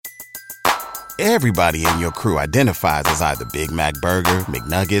Everybody in your crew identifies as either Big Mac Burger,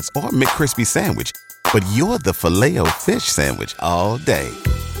 McNuggets, or McCrispy Sandwich. But you're the Filet-O-Fish Sandwich all day.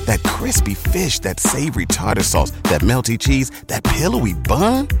 That crispy fish, that savory tartar sauce, that melty cheese, that pillowy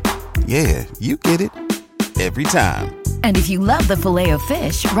bun. Yeah, you get it. Every time. And if you love the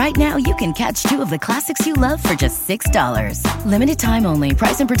Filet-O-Fish, right now you can catch two of the classics you love for just $6. Limited time only.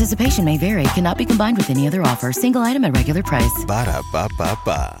 Price and participation may vary. Cannot be combined with any other offer. Single item at regular price.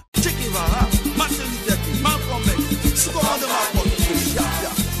 Ba-da-ba-ba-ba.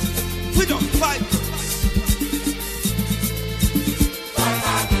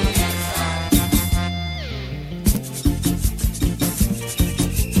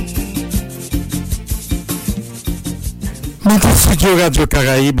 Notre studio Radio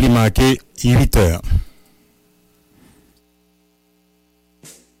Caraïbe, il manquait 8 heures.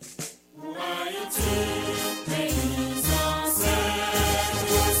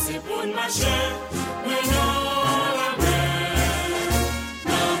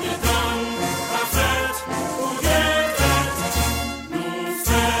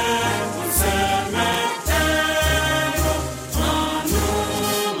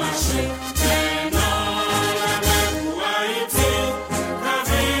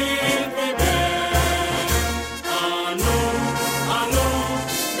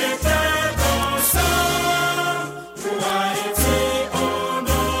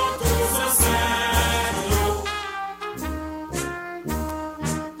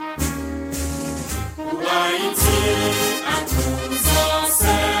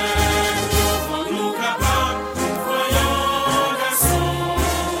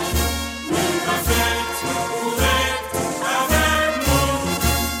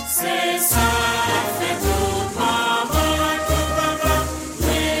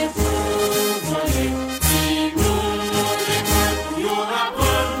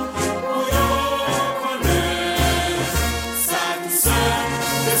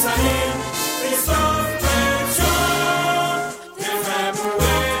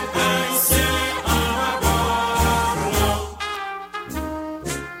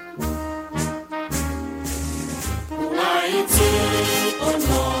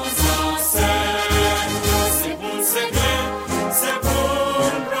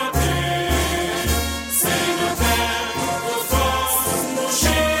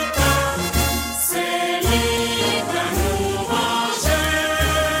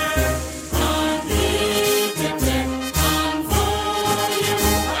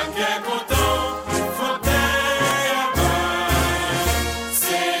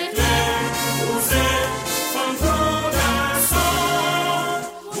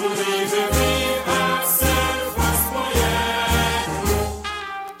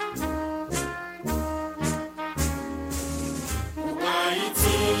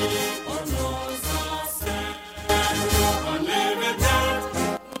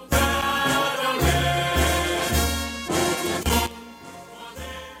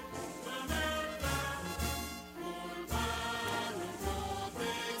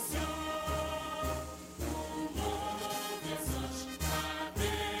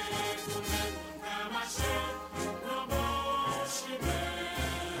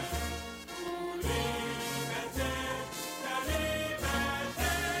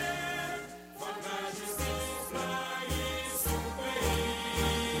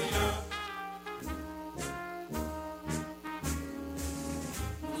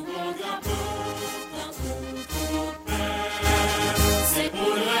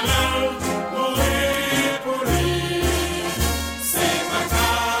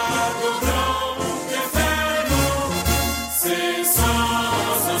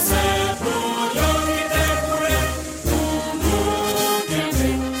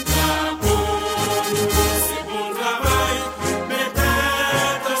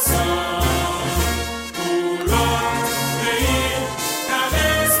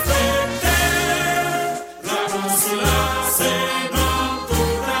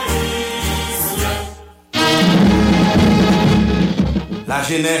 La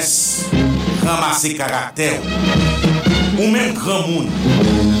jeunesse ramasse caractère ou même grand monde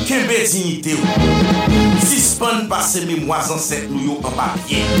kembe dignité suspend passer mémoire ancêtre nous en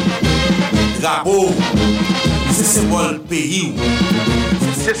papier drapeau c'est symbole pays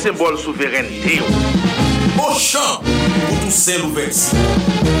c'est symbole souveraineté au champ pour Toussaint Louverture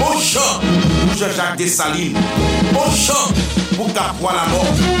au champ pour Jean-Jacques Dessalines au champ pour Capois la mort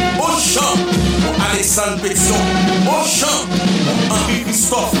au champ pour Alexandre Pétion au champ pour Henri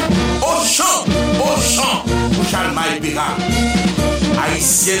Christophe au champ pour Jalmaï Béra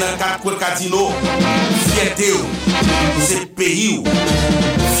haïtien dans quatre coins cardinaux fierté c'est pays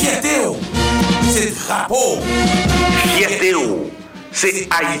fierté drapeau. Fierté ou, c'est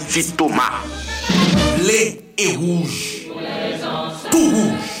Haïti Thomas. Bleu et rouge. Tout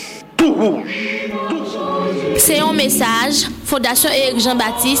rouge. Tout rouge. C'est un message, Fondation Éric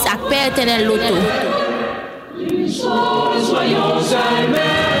Jean-Baptiste à Père Éternel Loto.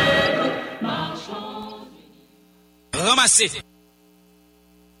 Ramassez.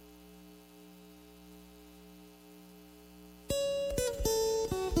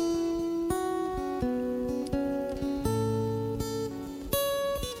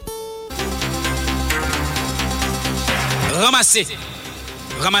 Ramassez.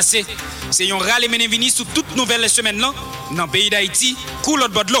 Ramassez. C'est un râle mené sous toute nouvelle semaine là dans le pays d'Haïti, coule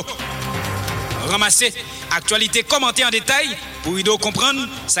l'autre bord de l'eau. Ramassez. Actualité commentée en détail pour y comprendre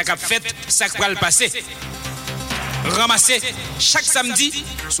ça qu'a fait, ça qu'a le passé. Ramassez chaque samedi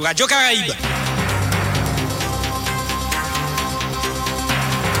sur Radio Caraïbe.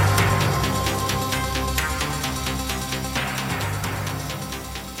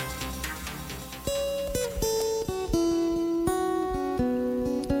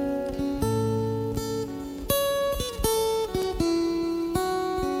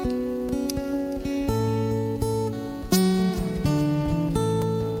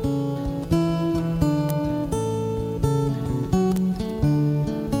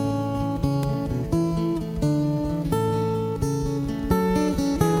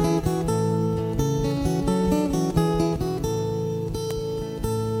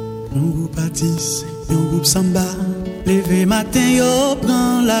 Yon groupe samba, levé matin yo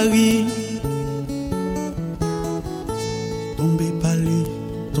dans la rue. Tomber parler,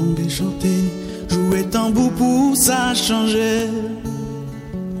 tomber chanter, jouer tambour pour ça changer.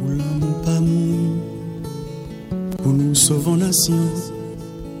 Pour l'amour pas mourir, pour nous sauver nation.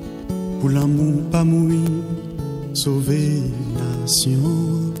 Pour l'amour pas mourir, sauver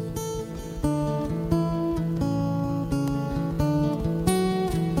nation.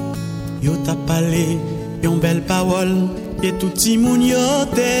 Yo t'a parlé, yon belle parole, et tout ti moun yo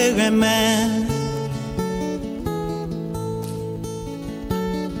te remet.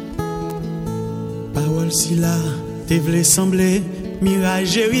 Parole si la, te vle semblé, mirage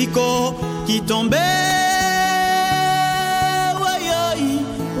Jéricho qui tombait. Woyoy,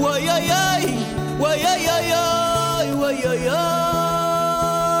 woyoyoy, woyoyoy, woyoyoy.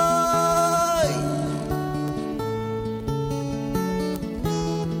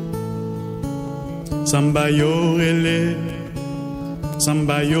 Samba yo relé,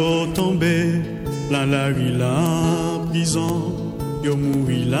 samba yo tombé, la rue la prison, yo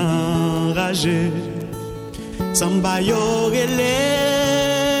mouri la enragé. Samba yo relé,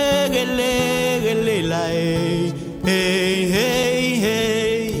 relé, relé la hey, hey, hey, hey,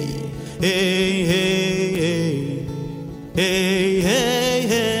 hey, hey, hey, hey, hey,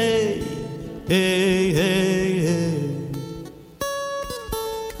 hey, hey, hey, hey.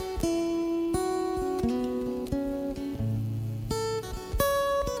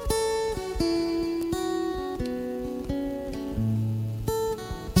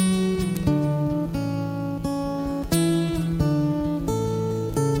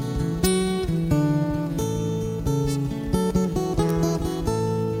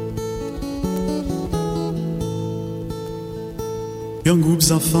 Un groupe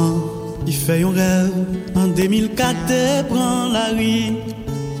d'enfants qui fait un rêve en 2004 et prend la rue.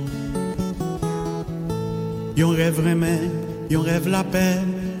 Un rêve vraiment, un rêve la paix,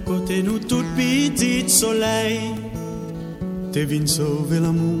 côté nous tout petit soleil. T'es venu sauver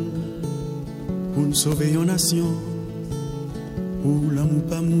l'amour, pour nous sauver une nation, pour l'amour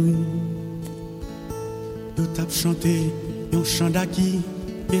pas mourir. Nous t'as chanté un chant d'acquis,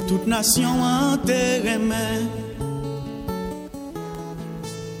 et toute nation en terre main.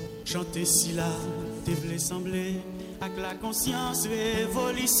 Chanter si là, t'es vle semblé, avec la conscience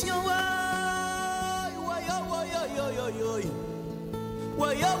révolution.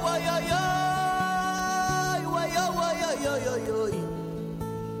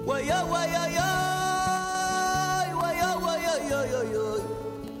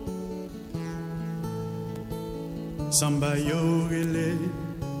 Samba yo relé,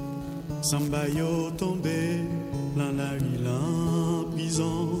 samba yo tombé, dans la rue la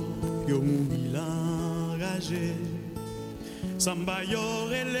prison. Yo mouri l'enragé. Samba yo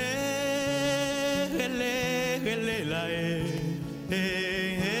relé, relé, relé la hey, hey,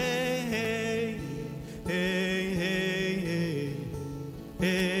 hey, hey, hey, hey,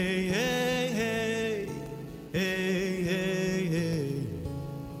 hey, hey, hey, hey, hey, hey.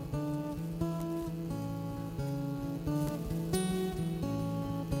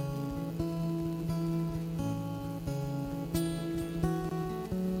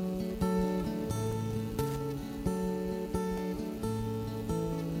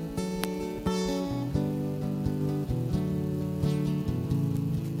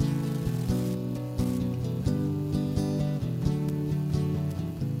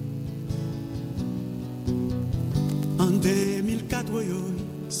 En 2004 yo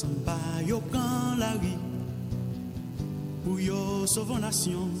samba yo prend la rue pour yo sauver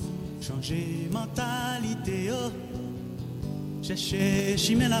nation, changer mentalité yo. Chercher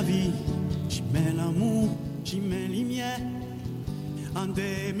chimé la vie, chimé l'amour, chimé lumière. En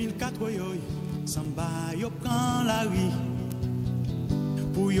 2004 yo samba yo prend la rue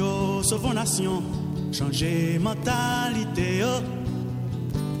pour yo sauver nation, changer mentalité yo.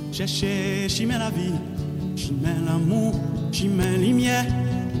 Chercher chimé la vie, chimé l'amour, chimé lumière.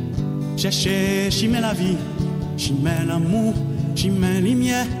 Chercher chimé la vie, chimé l'amour, chimé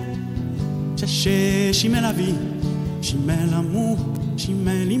lumière. Chercher chimé la vie, chimé l'amour,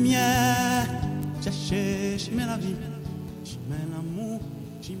 chimé lumière. Chercher chimé la vie, chimé l'amour,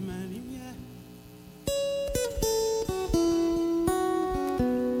 chimé lumière.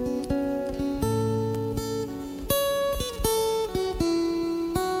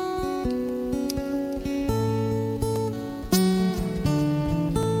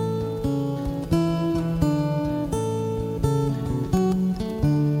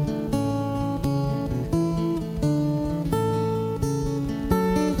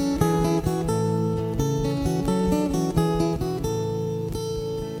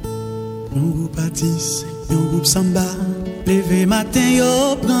 Yon groupe samba, levé matin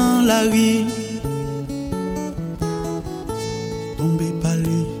yo prend la rue. Tomber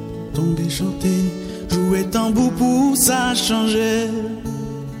parler, tomber chanter, jouer tambour pour ça changer.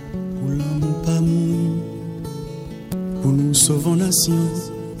 Pour l'amour pas mourir, pour nous sauver nation.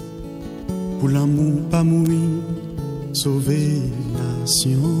 Pour l'amour pas mourir, sauver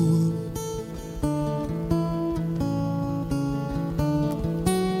nation.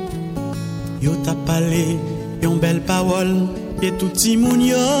 Yo t'a parlé, yon belle parole, et tout ti moun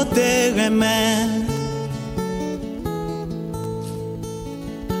yo te remet.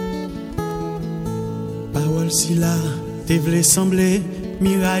 Parole si la, te vle semblé,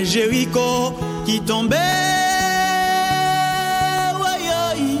 mirage Jéricho qui tombait.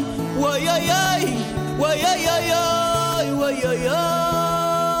 Woyoy, woyoyoy, woyoyoy, woyoyoy.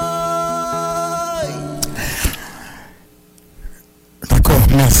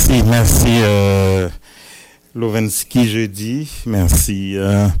 Merci Lovensky jeudi, merci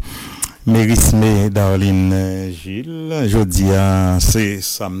Mérisme Darlene Gilles. Jeudi c'est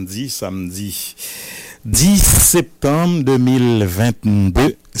samedi 10 septembre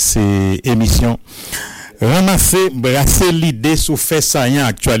 2022, c'est émission Ramasser brasser l'idée sous fait saillant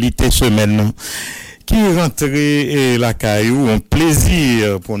actualité semaine qui rentrer la caillou, un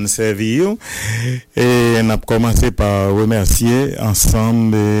plaisir pour nous servir. Et on a commencé par remercier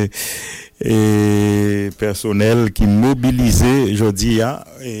ensemble et personnel qui mobilisé jeudi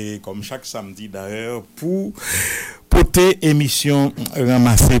et comme chaque samedi d'ailleurs pour porter émission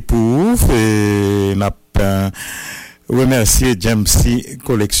Ramasser pour ouf. Et on a remercier James C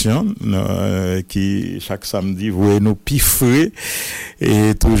Collection qui chaque samedi voit nous piffrer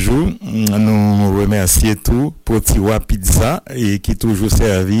et toujours nous remercier tout pour Tiwa Pizza et qui toujours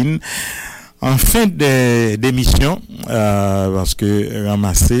servi en fin d'émission parce que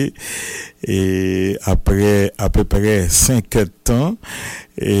ramasser et après à peu près 5 heures de temps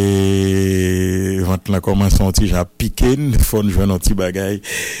et quand la commence on déjà piquer faut nous joindre un petit bagaille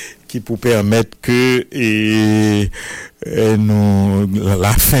qui pour permettre que nous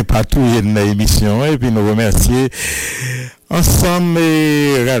la fin partout de l'émission et puis nous remercier ensemble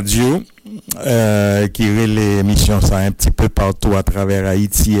radio qui relaie l'émission ça un petit peu partout à travers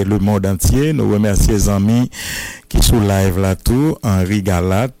Haïti et le monde entier. Nous remercier les amis qui sont live là tout, Henri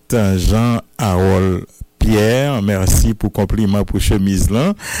Galate, Jean Harold Pierre, merci pour compliment pour chemise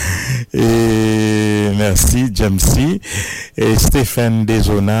là. Et merci James C. Et Stéphane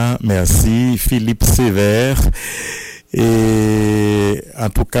Desona, merci Philippe Sévère. Et en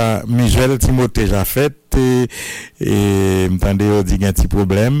tout cas, Michel Timothée Jaffet et m'entendez dit un petit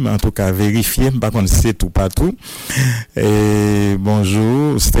problème. En tout cas, vérifiez, par contre c'est tout pas tout. Et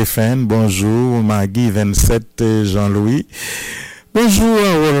bonjour Stéphane, bonjour Maggie 27 Jean-Louis. Bonjour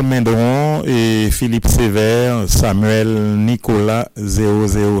Harold Mendron et Philippe Sévère, Samuel Nicolas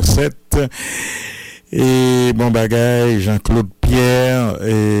 007 et bon bagay Jean-Claude Pierre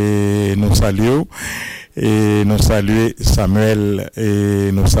et nous saluons et nous saluer Samuel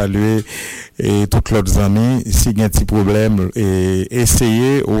et nous saluer et tous les amis si il y a un petit problème et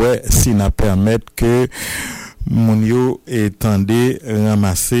essayer ouais si n'a permettre que mon yo étendé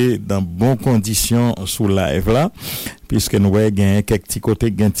ramasser dans bonnes conditions sous live là puisque nous voyons gagner quelques petits côtés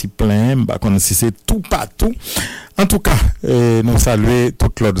gain petit plein pas comme si c'est tout partout en tout cas nous saluer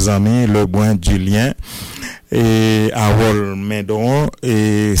tous les amis le bon Julien et Harold Mendon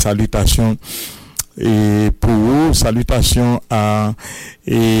et salutations Et pour vous, salutations à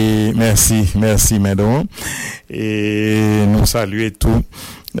et merci mesdames. Et nous saluons tout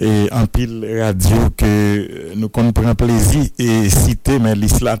et en pile radio que nous comprenons plaisir et citer mais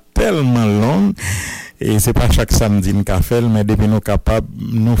l'isla tellement longue et c'est pas chaque samedi nous qu'a fait mais depuis nous capable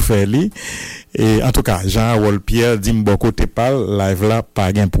nous faire et en tout cas Jean-Harold Pierre dit bon côté parle live là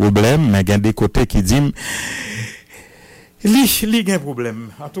pas gain problème mais gain des côtés qui dit li gain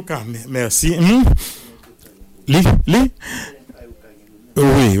problème en tout cas merci li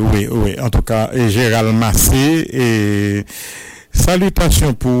oui en tout cas j'ai Ranmase et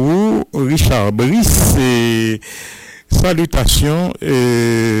salutations pour vous, Richard Brice, et salutations,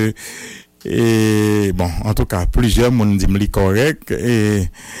 et bon, en tout cas, plusieurs m'ont dit me correct, et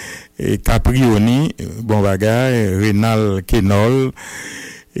Caprioni, bon bagay, Rénal Kenol,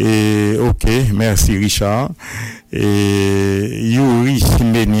 et ok, merci Richard, et Yuri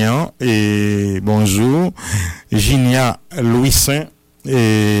Ménian, et bonjour, Ginia Louis Saint,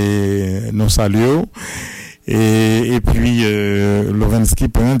 et nous saluons. Et puis Lovensky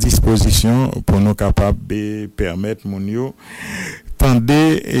prend disposition pour nous capables de permettre mon yo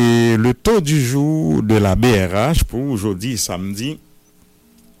tendez le taux du jour de la BRH pour aujourd'hui samedi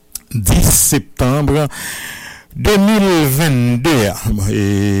 10 septembre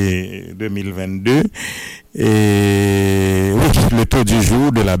 2022 et oui, le taux du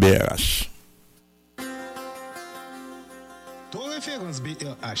jour de la BRH. Ton référence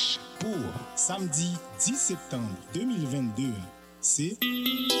BRH pour samedi 10 septembre 2022, c'est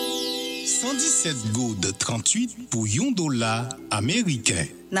 117 goudes 38 pour $1 américain.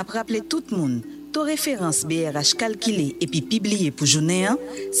 N'a rappelé tout le monde, ton référence BRH calculée et puis publiée pour journée 1,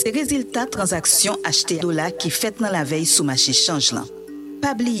 c'est résultat transaction acheté $ qui fait dans la veille sous marché change là.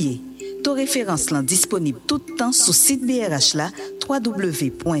 Pas oublier, ton référence là disponible tout le temps sur site BRH là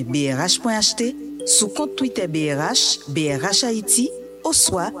www.brh.ht, sous compte Twitter BRH Haïti, au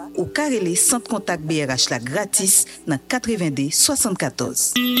soit au carrelé centre contact BRH la gratis dans 82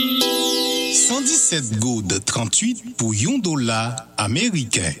 74. 117 goudes 38 pour $1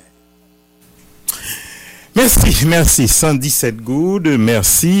 américain. Merci 117 goudes,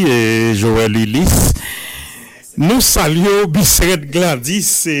 merci Joël Ulysse. Nous saluons Bisseret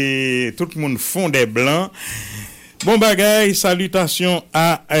Gladys et tout le monde fond des blancs. Bon bagay, salutations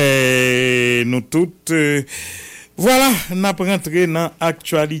à nous toutes. Voilà, n'a rentré dans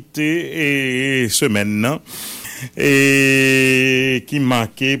actualité et semaine et qui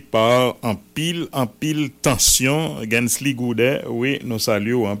marqué par en pile tension. Gensli Goudet, oui, nous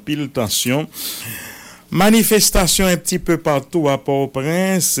saluons en pile tension. Manifestation un petit peu partout à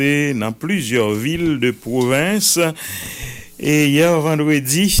Port-au-Prince et dans plusieurs villes de province. Et hier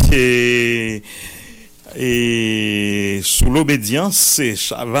vendredi, et sous l'obédience, c'est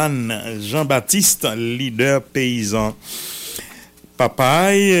Chavannes Jean-Baptiste, leader paysan.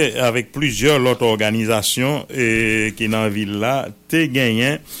 Papaye, avec plusieurs autres organisations qui dans la ville là, t'es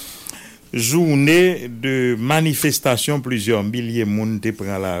gagné journée de manifestation, plusieurs milliers de monde te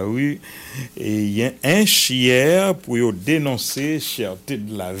prend la rue et il y a un chier pour dénoncer cherté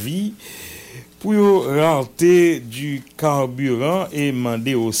de la vie, pour rareté du carburant et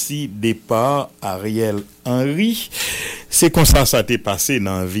demander aussi départ Ariel Henry. C'est comme ça t'est passé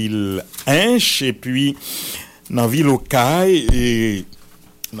dans la ville Inch et puis dans la ville Okaï et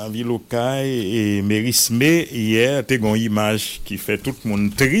Mérisme hier t'es une image qui fait tout le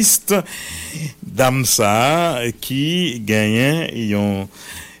monde triste dame ça qui gagnait un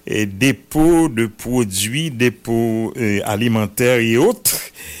dépôt de produits, dépôt alimentaires et autres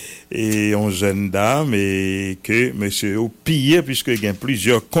et une jeune dame et que monsieur au pillé puisque il y a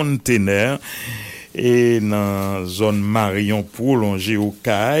plusieurs containers et dans zone Marion prolongée au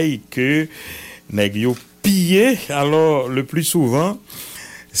Caille que nèg yo pillé. Alors le plus souvent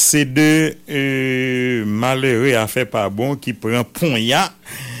c'est de malheureux affaire pas bon qui prend poignard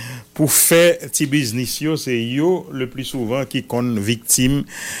pour faire petit business yo, c'est yo le plus souvent qui kon victime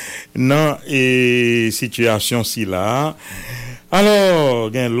dans situation si là.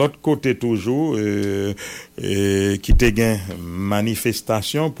 Alors, gain l'autre côté toujours qui te gain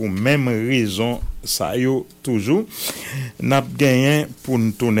manifestation pour même raison ça yo toujours n'a gagné pour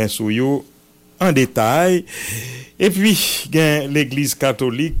nous tourner sur yo en détail. Et puis gain l'église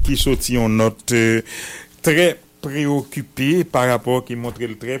catholique qui sorti en note très préoccupé par rapport qui montre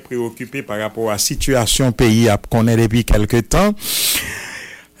le très préoccupé par rapport à la situation pays a connaît depuis quelque temps.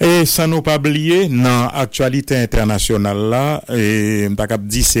 Et ça nous pas oublier dans actualité internationale là et m'ta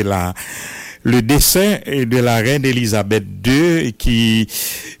dit c'est là le décès de la reine Elisabeth II qui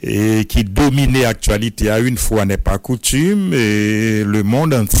dominait l'actualité à une fois n'est pas coutume et le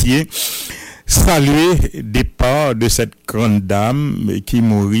monde entier saluer le départ de cette grande dame qui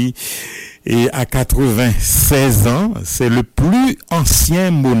mourit et à 96 ans. C'est le plus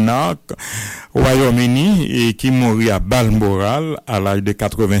ancien monarque au Royaume-Uni et qui mourit à Balmoral à l'âge de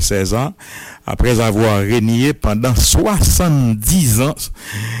 96 ans après avoir régné pendant 70 ans.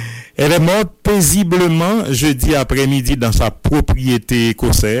 Elle est morte paisiblement jeudi après-midi dans sa propriété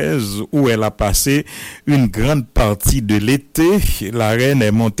écossaise où elle a passé une grande partie de l'été. La reine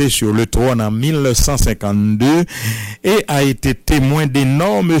est montée sur le trône en 1952 et a été témoin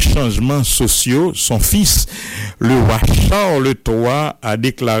d'énormes changements sociaux. Son fils, le roi Charles III, a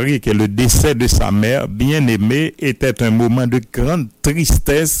déclaré que le décès de sa mère bien-aimée était un moment de grande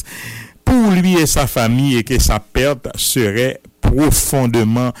tristesse pour lui et sa famille et que sa perte serait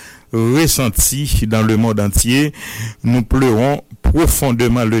profondément ressentie dans le monde entier. Nous pleurons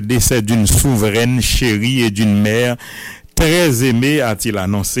profondément le décès d'une souveraine chérie et d'une mère très aimée, a-t-il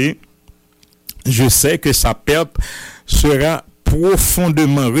annoncé. Je sais que sa perte sera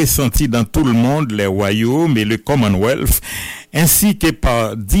profondément ressentie dans tout le monde, les royaumes et le Commonwealth, ainsi que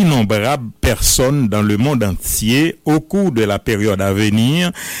par d'innombrables personnes dans le monde entier au cours de la période à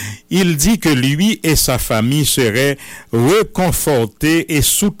venir. Il dit que lui et sa famille seraient réconfortés et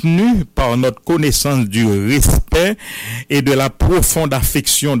soutenus par notre connaissance du respect et de la profonde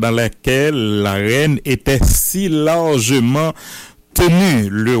affection dans laquelle la reine était si largement tenue.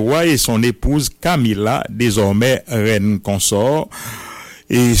 Le roi et son épouse Camilla, désormais reine consort,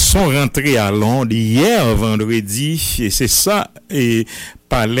 et sont rentrés à Londres hier vendredi, et c'est ça, et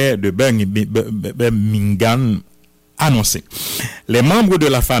palais de Birmingham annoncé. Les membres de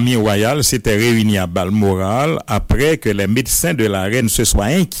la famille royale s'étaient réunis à Balmoral après que les médecins de la reine se soient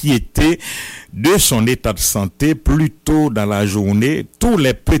inquiétés de son état de santé. Plus tôt dans la journée, tous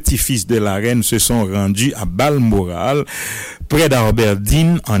les petits-fils de la reine se sont rendus à Balmoral, près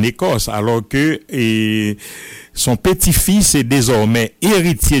d'Aberdeen, en Écosse, alors que son petit-fils est désormais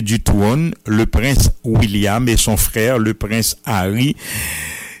héritier du trône, le prince William, et son frère, le prince Harry,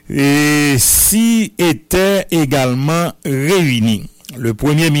 et s'y étaient également réunis. Le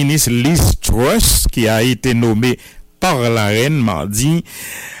premier ministre Liz Truss, qui a été nommé par la reine mardi,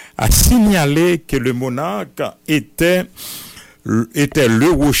 a signalé que le monarque était le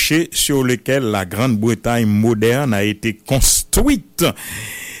rocher sur lequel la Grande-Bretagne moderne a été construite,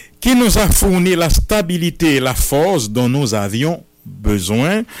 qui nous a fourni la stabilité et la force dont nous avions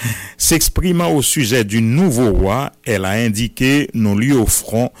besoin. S'exprimant au sujet du nouveau roi, elle a indiqué: nous lui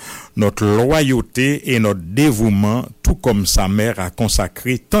offrons notre loyauté et notre dévouement, tout comme sa mère a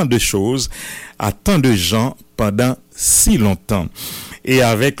consacré tant de choses à tant de gens pendant si longtemps. Et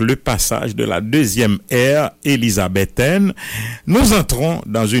avec le passage de la deuxième ère élisabéthaine, nous entrons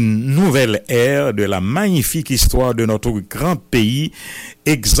dans une nouvelle ère de la magnifique histoire de notre grand pays,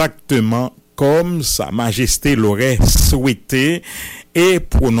 exactement comme Sa Majesté l'aurait souhaité, et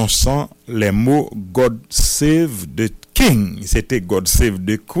prononçant les mots God Save the King. C'était God Save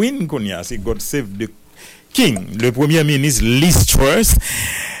the Queen qu'on y a, c'est God Save the King. Le premier ministre Liz Truss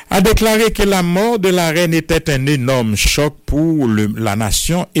a déclaré que la mort de la reine était un énorme choc pour la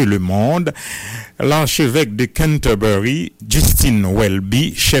nation et le monde. L'archevêque de Canterbury, Justin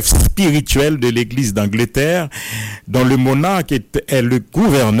Welby, chef spirituel de l'Église d'Angleterre, dont le monarque est le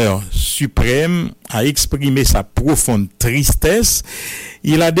gouverneur suprême, a exprimé sa profonde tristesse.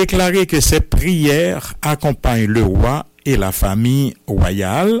 Il a déclaré que ses prières accompagnent le roi et la famille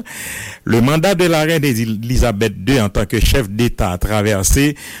royale. Le mandat de la reine Elisabeth II en tant que chef d'État a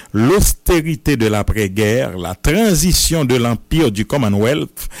traversé l'austérité de l'après-guerre, la transition de l'empire du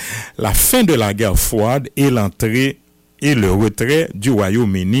Commonwealth, la fin de la guerre froide et l'entrée et le retrait du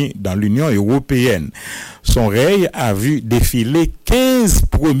Royaume-Uni dans l'Union européenne. Son règne a vu défiler 15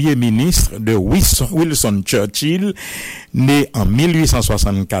 premiers ministres, de Winston Churchill, né en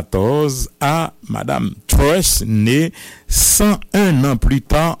 1874, à Madame Truss, née 101 ans plus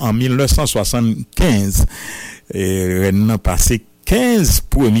tard en 1975. Et elle n'a passé 15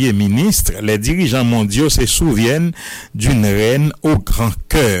 premiers ministres. Les dirigeants mondiaux se souviennent d'une reine au grand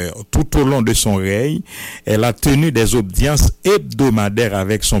cœur. Tout au long de son règne, elle a tenu des audiences hebdomadaires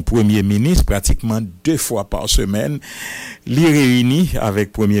avec son premier ministre, pratiquement 2 fois par semaine. Les réunis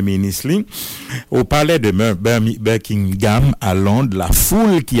avec premier ministre au palais de Buckingham à Londres. La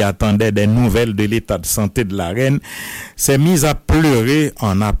foule qui attendait des nouvelles de l'état de santé de la reine s'est mise à pleurer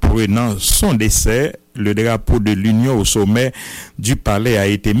en apprenant son décès. Le drapeau de l'Union au sommet du palais a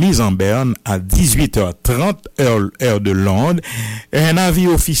été mis en berne à 18h30 heure de Londres. Un avis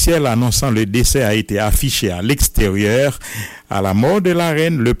officiel annonçant le décès a été affiché à l'extérieur. À la mort de la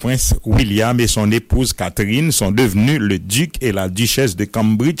reine, le prince William et son épouse Catherine sont devenus le duc et la duchesse de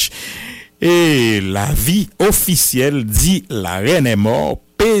Cambridge Et la vie officielle dit la reine est morte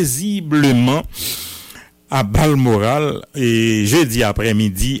paisiblement à Balmoral et jeudi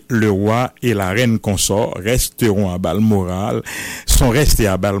après-midi, le roi et la reine consort resteront à Balmoral, sont restés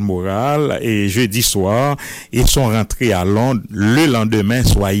à Balmoral et jeudi soir et sont rentrés à Londres le lendemain,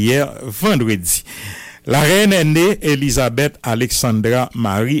 soit hier, vendredi. La reine est née Elisabeth Alexandra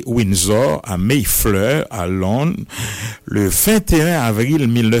Marie Windsor à Mayflower à Londres le 21 avril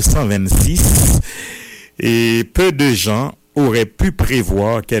 1926 et peu de gens aurait pu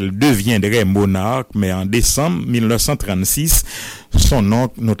prévoir qu'elle deviendrait monarque, mais en décembre 1936, son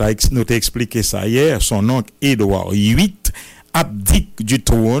oncle, nous t'a expliqué ça hier, son oncle Édouard VIII abdique du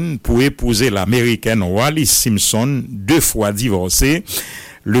trône pour épouser l'américaine Wallis Simpson, 2 fois divorcée.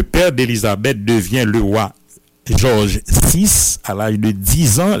 Le père d'Élisabeth devient le roi George VI, à l'âge de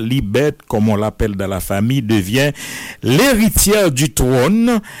 10 ans, Libet, comme on l'appelle dans la famille, devient l'héritière du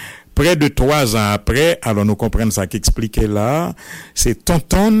trône. Près de 3 ans après, alors nous comprenons ça qu'expliquait là, c'est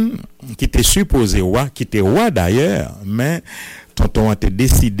Tonton qui était supposé roi, qui était roi d'ailleurs, mais Tonton a été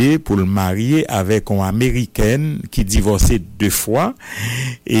décidé pour le marier avec une américaine qui divorçait 2 fois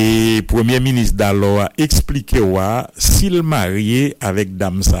et Premier ministre d'alors a expliqué roi s'il mariait avec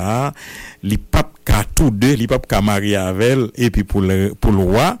dame ça, les papes qu'à tous deux, les papes qu'à marier avec elle et puis pour le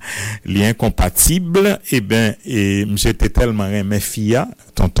roi, les incompatibles, et monsieur était tellement aimé fille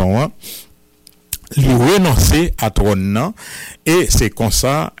Tonton il renonçait à trône et c'est comme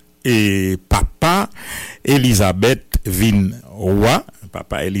ça et papa Elisabeth vin roi,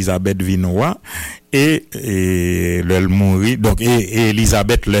 papa Elisabeth vin roi et le mourit donc et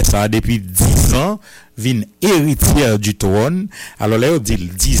Elisabeth le ça depuis 10 ans vin héritière du trône. Alors là on dit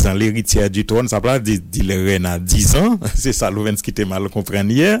 10 ans l'héritière du trône, ça veut dire le reine à 10 ans, c'est ça Louvens qui était mal compris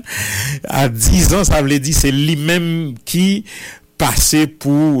hier. À 10 ans ça veut dire c'est lui-même qui passé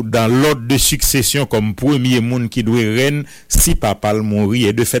pour dans l'ordre de succession comme premier monde qui doit reine si papa le mourit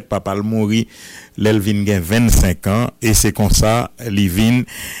et de fait papa le mourit l'Elvin gain 25 ans et c'est comme ça Livine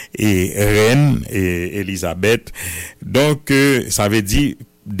et reine et Elisabeth donc ça veut dire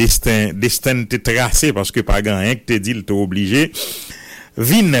destin te tracé parce que pas grand rien que te dit il t'est obligé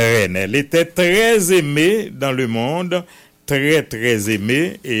Vine reine elle était très aimée dans le monde très très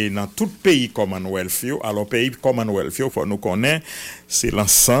aimé et dans tout pays Commonwealth. Alors pays Commonwealth, faut nous connaître, c'est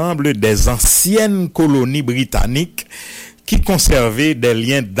l'ensemble des anciennes colonies britanniques qui conservaient des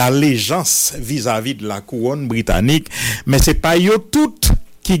liens d'allégeance vis-à-vis de la couronne britannique, mais c'est pas yo toutes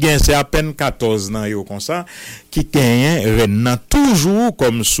qui gagne c'est à peine 14 ans yo comme ça qui gagne reine toujours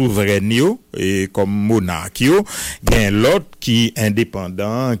comme souverain yo et comme monarque yo gagne l'autre qui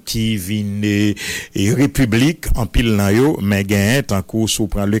indépendant qui vient et république en pile nan yo mais gagne tant qu'on sous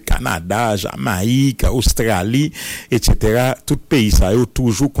prend le Canada, Jamaïque, Australie etc. tout pays ça yo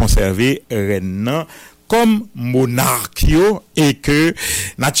toujours conservé reine comme monarque yo et que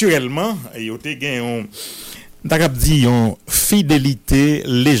naturellement yo te gagne Dakap dit une fidélité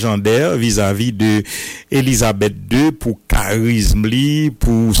légendaire vis-à-vis de Elisabeth II pour charisme li,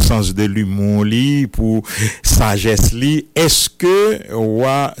 pour sens de l'humour li, pour sagesse li. Est-ce que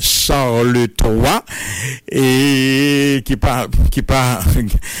roi Charles III et qui pas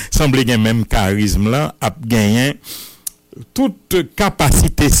semble gagner même charisme là a gagné toute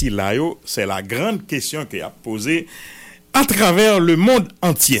capacité si là yo, c'est la grande question qu'il a posée à travers le monde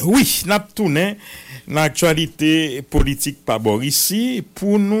entier. Oui, n'a tourné l'actualité politique par bord ici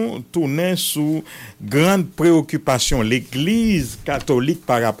pour nous tourner sous grande préoccupation l'église catholique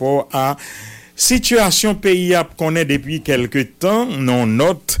par rapport à situation pays a connaît depuis quelque temps non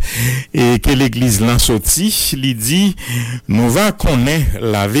note et que l'église l'en sorti il dit nous va connaître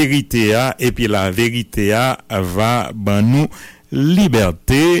la vérité a et puis la vérité a va ben nous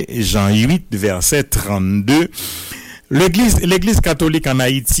liberté Jean 8 verset 32. L'église catholique en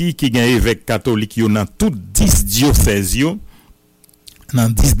Haïti qui gagne évêque catholique yo dans tout 10 diocèses yo dans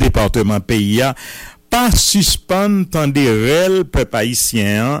 10 départements pays a pas suspendre tant des réels peuple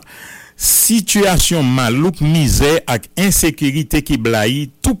haïtien situation malouk misère ak insécurité qui blaye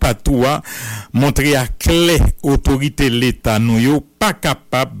tout partout montrer à clé autorité l'état nou yo pas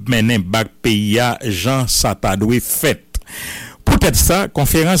capable mener bac pays a Jean ça ta doit fait. Peut-être ça,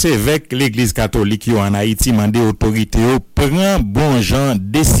 conférence évêque l'église catholique en Haïti mandé autorité prend bon genre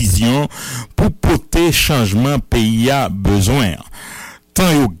décision pour porter changement pays a besoin.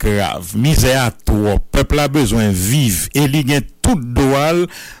 Tant yo grave, misère à trop, peuple a besoin vivre et li gen tout droit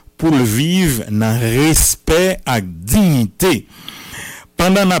pour le vivre dans respect et dignité.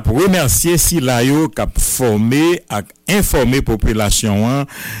 Pendant n'a remercier si la yo k'ap formé et informer population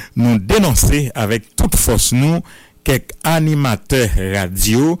nous dénoncer avec toute force nous quelques animateurs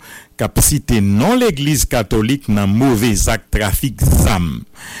radio qui cité non l'église catholique dans mauvais acte trafic zam.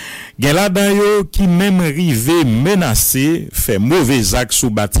 Gen la dan yo qui même rivé menacé fait mauvais acte sous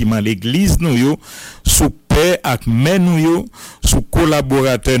bâtiment l'église nou yo, sous paix ak men nou yo, sous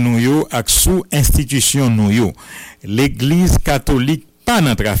collaborateur nou yo ak sous institution nou yo. L'église catholique pas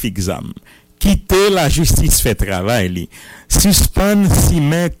dans trafic zam. Quitter la justice fait travail li. Suspend si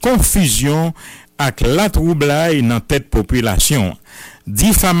men confusion ak la troublai dans tête population.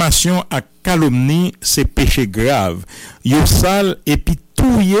 Diffamation ak calomnie c'est péché grave. Yo sale et puis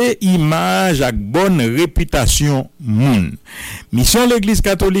touye image ak bonne réputation moun. Mission l'église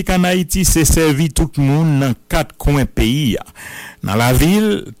catholique en Haïti c'est servi tout moun dans quatre coins pays. Dans la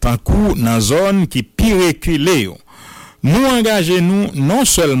ville, tant kou dans zone qui pi reculé yo. Nous engager nous non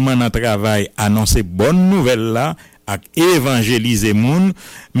seulement dans travail annoncer bonne nouvelle là ak évangéliser moun,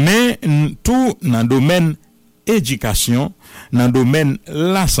 mais tout dans domaine éducation, dans domaine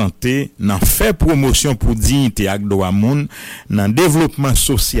la santé, dans faire promotion pour dignité ak droit moun, dans développement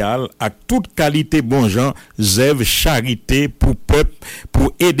social ak toute qualité bon gens, zèv charité pour peuple,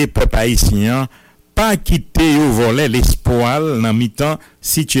 pour aider peuple haïtien, pas quitter yo voler l'espoir dans mi-temps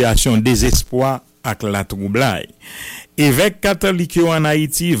situation désespoir ak la troublai. Évêque catholique en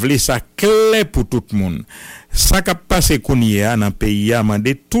Haïti vle ça clair pour tout le monde. Ça qui passe kounia dans pays a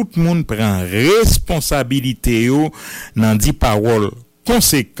mandé tout le monde prend responsabilité yo dans dit paroles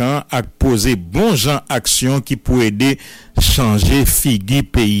conséquent à poser bon gens action qui pour aider changer figi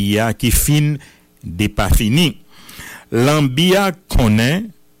pays a qui fin de pas fini. L'ambia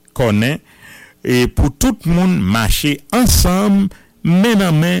connaît et pour tout le monde marcher ensemble main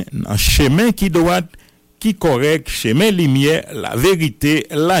en main dans chemin qui droit qui correct, chemin lumière, la vérité,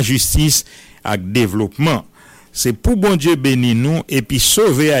 la justice et développement. C'est pour bon Dieu bénir nous et puis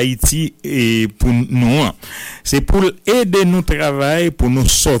sauver Haïti et pour nous. C'est pour aider nous travail, pour nous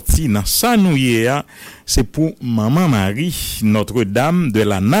sortir dans ça nous hier. C'est pour Maman Marie, Notre-Dame de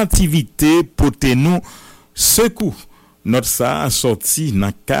la Nativité, pour nous secours. Notre ça a sorti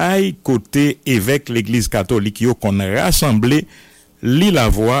dans caille côté évêque l'église catholique yo qu'on a rassemblé li la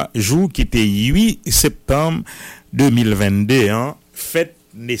voix jour qui était 8 septembre 2022 fête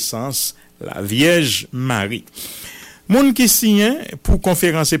naissance la Vierge Marie. Moun qui signe pour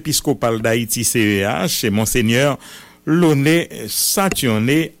conférence épiscopale d'Haïti CEH c'est monseigneur Loné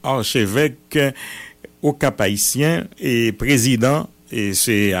Sationné archevêque au Cap-Haïtien et président et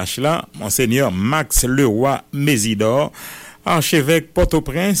CEH là monseigneur Max Leroy Mésidor archevêque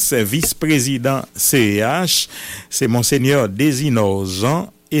Port-au-Prince, vice-président CEH, c'est monseigneur Désinor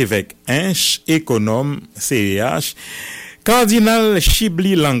Jean, évêque Inch, économe CEH, cardinal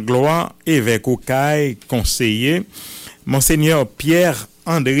Chibli Langlois, évêque Okaï, conseiller, monseigneur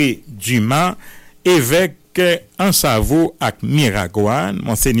Pierre-André Dumas, évêque Ansavo ak Miragouane,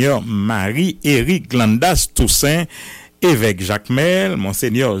 monseigneur Marie-Éric Glandas Toussaint, évêque Jacques Mel,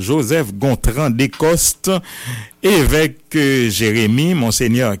 monseigneur Joseph Gontran Descostes, évêque Jérémie,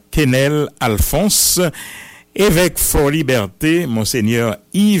 monseigneur Kenel Alphonse, évêque Fort Liberté, monseigneur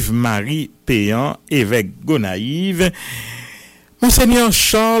Yves-Marie Péan, évêque Gonaïve, monseigneur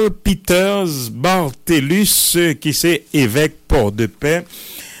Charles Peters Bartellus, qui c'est évêque Port-de-Paix,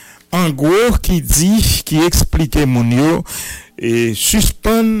 en gros, qui expliquait mon yo, et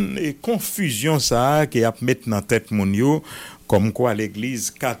suspend et confusion ça qui a mettre dans tête mon yo comme quoi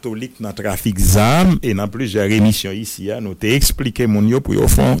l'église catholique dans trafic zam et dans plusieurs émissions ici nous t'ai expliqué mon yo pour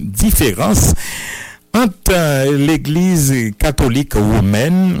fond différence entre l'église catholique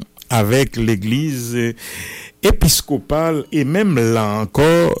romaine avec l'église épiscopale et même là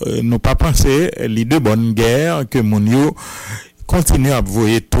encore nous pas penser les deux bonnes guerres que mon yo continue à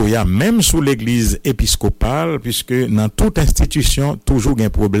voyer toya même sous l'église épiscopale puisque dans toute institution toujours un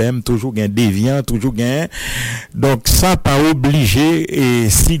problème, toujours un déviant, toujours un donc ça pas obligé et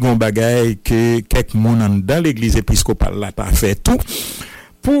si gon bagaille que quelques monde dans l'église épiscopale là pas fait tout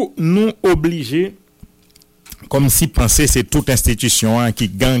pour nous obliger comme si penser c'est toute institution qui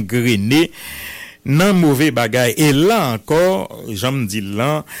gangrénée dans mauvais bagaille et là encore j'aime dire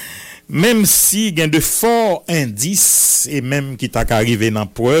là même si il y a de forts indices et même qui t'a arrivé dans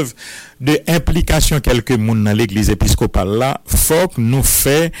preuve de implication quelques monde dans l'église épiscopale là faut que nous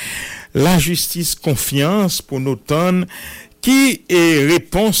fait la justice confiance pour nous tendre qui est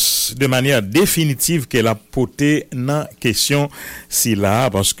réponse de manière définitive qu'elle a porté dans question si là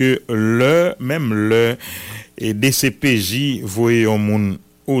parce que le DCPJ voyait au monde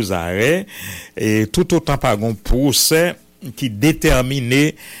aux arrêts et tout autant pas un procès qui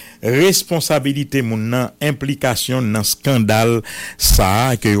déterminait responsabilité moun nan implication dans scandale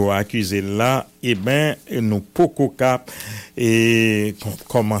ça que yo accusé là nous poko cap et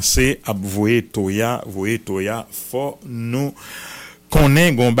commencer à voyer toya faut nous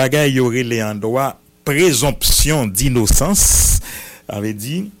connaît gon bagay yo relé en droit présomption d'innocence avait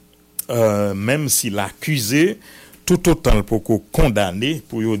dit même si l'accusé tout autant pour condamné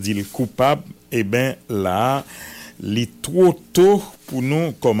pour yo dire coupable là li trop tôt pour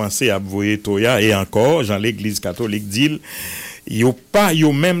nous commencer à voyer toya et encore Jean l'église catholique dit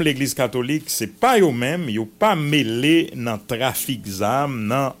yo même l'église catholique c'est pas yo même yo pas mêlé dans trafic d'armes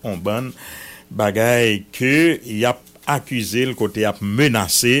dans on bonne bagay que y a accusé le côté a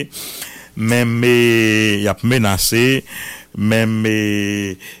menacé même y a menacé même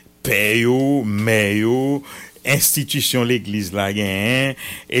payo meyo institution l'église là gain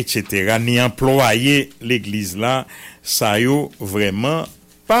etc. ni employé l'église là ça yo vraiment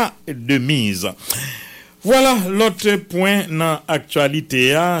pas de mise. Voilà l'autre point dans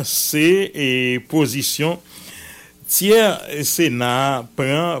actualité c'est position tiers Sénat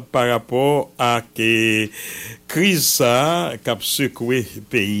prend par rapport à que crise ça cap secoué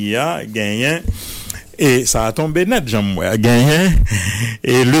pays a gagné et ça a tombé net Jean-Moi gagné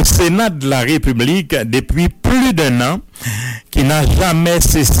et le Sénat de la République depuis plus d'un an qui n'a jamais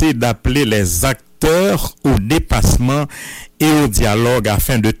cessé d'appeler les acteurs au dépassement et au dialogue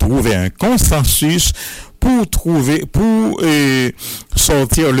afin de trouver un consensus pour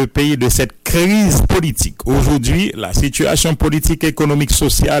sortir le pays de cette crise politique. Aujourd'hui, la situation politique, économique,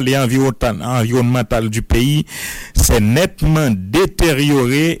 sociale et environnementale du pays s'est nettement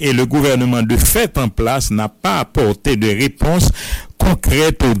détériorée et le gouvernement de fait en place n'a pas apporté de réponse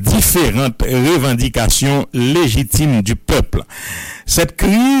concrète aux différentes revendications légitimes du peuple. Cette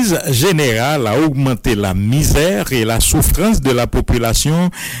crise générale a augmenté la misère et la souffrance de la population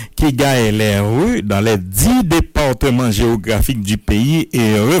qui gagne les rues dans les 10 départements géographiques du pays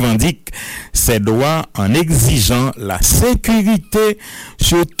et revendique ses droits en exigeant la sécurité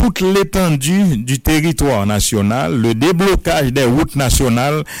sur toute l'étendue du territoire national, le déblocage des routes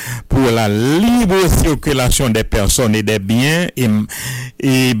nationales pour la libre circulation des personnes et des biens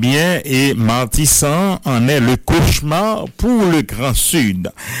et Martissant en est le cauchemar pour le Grand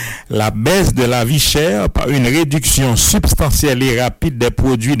Sud. La baisse de la vie chère par une réduction substantielle et rapide des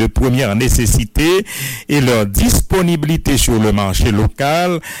produits de première nécessité et leur disponibilité sur le marché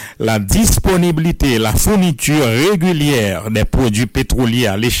local, la disponibilité et la fourniture régulière des produits pétroliers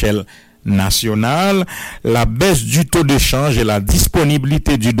à l'échelle nationale, la baisse du taux de change et la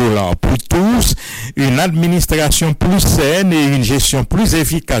disponibilité du dollar pour tous, une administration plus saine et une gestion plus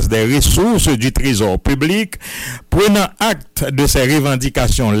efficace des ressources du trésor public. Prenant acte de ces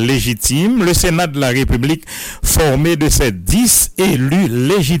revendications légitimes, le Sénat de la République, formé de ces 10 élus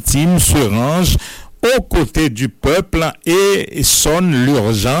légitimes, se range aux côtés du peuple et sonne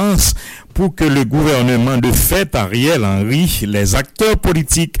l'urgence pour que le gouvernement de fait Ariel Henry, les acteurs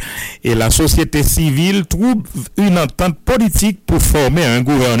politiques et la société civile trouvent une entente politique pour former un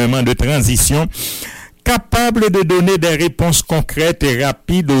gouvernement de transition capable de donner des réponses concrètes et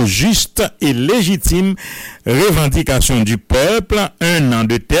rapides aux justes et légitimes revendications du peuple. Un an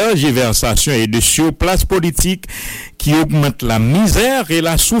de tergiversation et de surplace politique qui augmente la misère et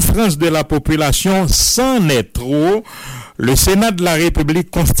la souffrance de la population sans être trop. Le Sénat de la République,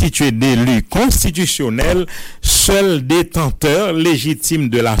 constitué d'élus constitutionnels, seul détenteur légitime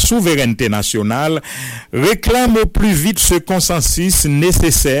de la souveraineté nationale, réclame au plus vite ce consensus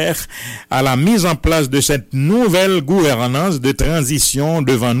nécessaire à la mise en place de cette nouvelle gouvernance de transition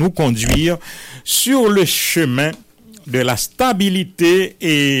devant nous conduire sur le chemin de la stabilité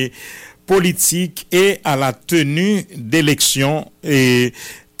et politique et à la tenue d'élections et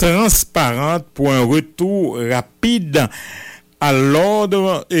transparente pour un retour rapide à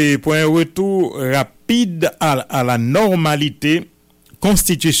l'ordre et pour un retour rapide à la normalité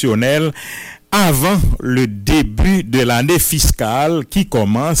constitutionnelle avant le début de l'année fiscale qui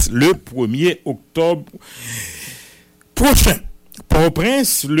commence le 1er octobre prochain.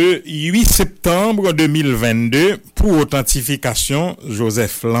 Port-au-Prince, le 8 septembre 2022, pour authentification,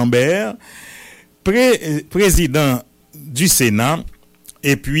 Joseph Lambert, président du Sénat,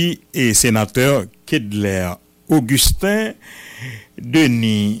 et puis sénateur Kedler Augustin,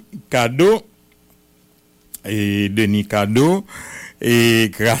 Denis Cadeau et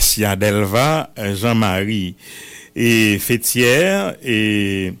Gracia Delva, Jean-Marie et Fétière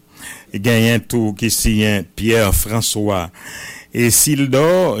et Gayentou Kissien Pierre-François et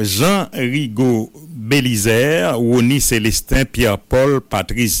Sildor, Jean Rigaud Bélizer, Woni Célestin, Pierre-Paul,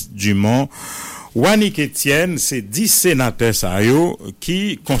 Patrice Dumont, Wanik Etienne, c'est 10 sénateurs ça yo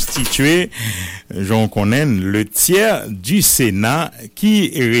qui constituaient, j'en connais, le tiers du Sénat qui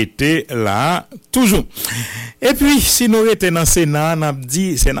était là toujours. Et puis, si nous étions dans le Sénat, on a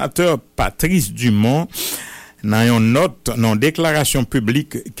dit sénateur Patrice Dumont, dans une note, dans une déclaration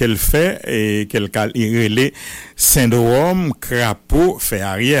publique qu'elle fait et qu'elle relève syndrome crapaud fait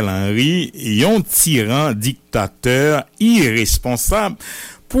Ariel Henry, un tyran dictateur irresponsable.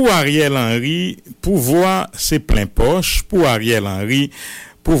 Pour Ariel Henry, pouvoir c'est plein poche. Pour Ariel Henry,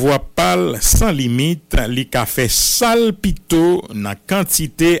 pouvoir parle sans limite, li ka fait salpito na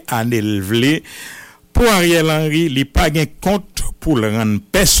quantité à élever. Pour Ariel Henry, li pa gen compte pour le rendre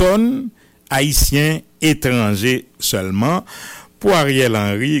personne, haïtien, étranger seulement. Pour Ariel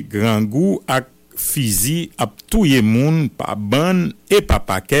Henry, grand goût ak fizi ap touye moun pa ban et pa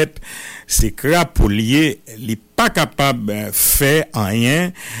paquet, c'est crapoulier li pas capable faire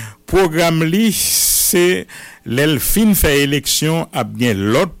rien. Programme li c'est l'elfin fait élection a bien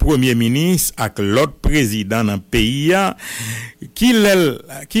l'autre premier ministre avec l'autre président dans pays qui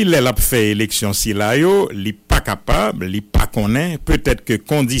l'el a fait élection si la yo li pas capable, li pas connaît, peut-être que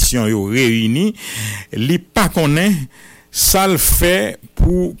conditions yo réunies, li pas connaît ça le fait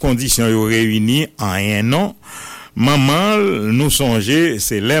pour conditions yo réunies en un non. Maman nous songer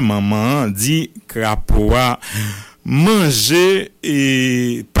c'est les mamans dit crapoa manger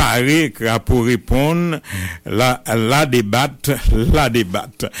et parer crapaud répondre la débattre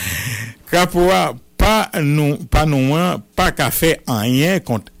crapoa pas qu'à faire rien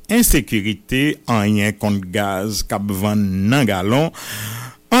contre insécurité, rien contre gaz cap vend nan galon,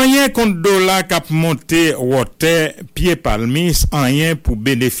 rien contre dollar cap monter water pied palmis, rien pour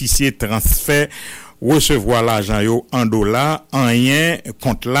bénéficier transfert recevoir l'argent yo en dollars, rien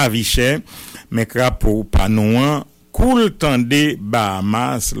contre la vie chère, mais crapaud pas non cool tande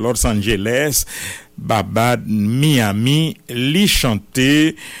Bahamas, Los Angeles, Babad, Miami, li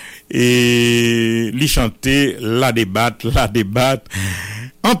chanter la débat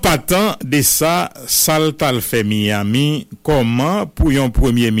en partant de ça saltal fait Miami comment pour un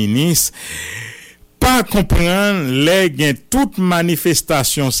premier ministre pas comprendre les gain toute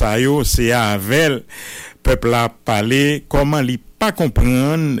manifestation ça yo c'est avec peuple a parler comment li pas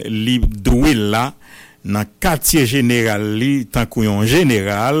comprendre li doué là dans quartier général li tant qu'on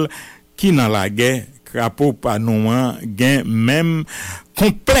général qui dans la guerre crapaud pas non gain même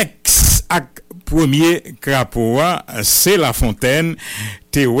complexe ak premier crapaud c'est la fontaine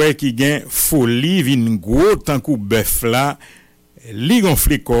te ouais qui gain folie vin gros tant qu'on bœuf là li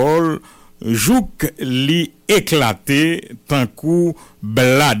gonflicole jouk li éclaté tant coup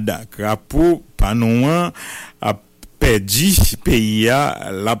blade crapaud pas non a perdu pays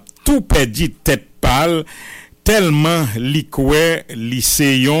la tout perdu tête pâle tellement li koué li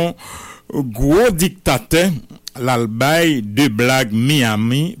seyon gros dictateur l'albay de blague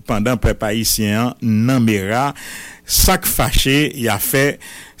Miami pendant peuple haïtien Nambera sac fâché y a fait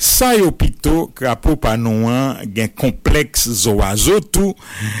ça hôpitaux crapaud panouan gen complexe oiseau tout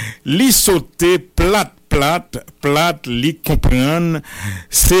li sauter plate li comprendre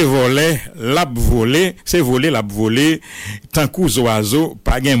c'est voler l'a voler tant qu'aux oiseaux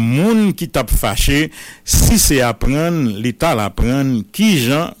pas gen moun qui t'a fâché si c'est apprendre l'état l'apprendre qui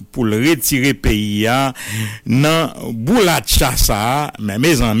gens pour le retirer pays a nan boulat chassa mais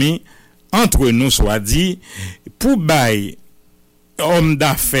mes amis entre nous soit dit pour bail homme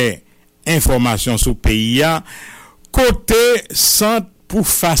d'affaires information sur pays a côté centre pour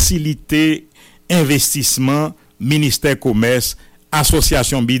faciliter investissement ministère commerce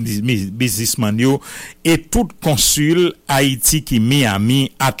association businessman yo et tout consul Haïti qui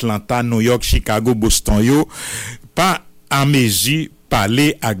Miami Atlanta New York Chicago Boston yo pas à mesure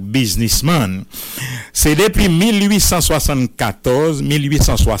parler avec businessman c'est depuis 1874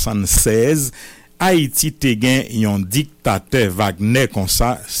 Haïti te gen yon dictateur Wagner comme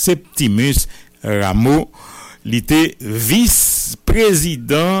ça Septimus Rameau l'était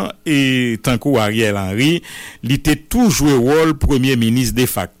vice-président et tankou Ariel Henry, l'était toujours rôle premier ministre de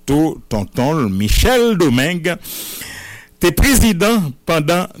facto tonton Michel Domingue t'es président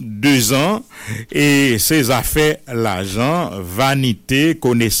pendant 2 ans et ses affaires l'argent vanité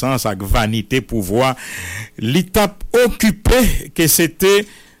connaissance avec vanité pouvoir l'état occupé que c'était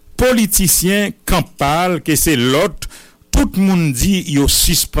politicien campal que c'est l'autre tout le monde dit yo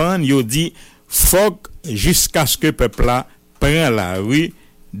suspend yo dit faut jusqu'à ce que peuple là prend la rue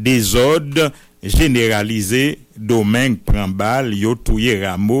désordre généralisé Domingue prend balle yo touye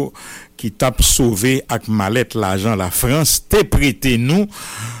Rameau qui tape sauvé avec mallette l'argent la France te prêté nous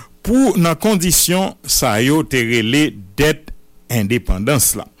pour dans condition ça yo te relé dette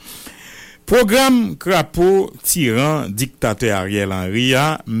indépendance là Programme crapaud tyran dictateur Ariel Henry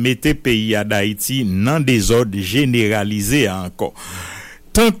a mette pays d'Haïti dans désordre généralisé encore.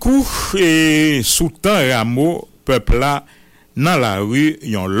 Tant coup et sous temps rameau peuple là dans la rue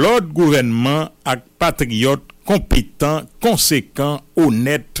yon l'autre gouvernement ak patriote compétent, conséquent,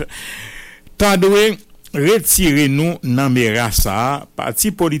 honnête. Tandoué retirer nous nan merasa,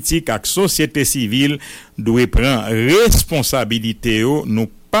 parti politique ak société civile doit prendre responsabilité yo,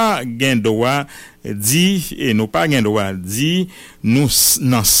 nous pas gain droit dit et nous pas gain droit dit nous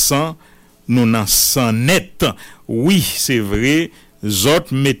nan sang net. Oui, c'est vrai,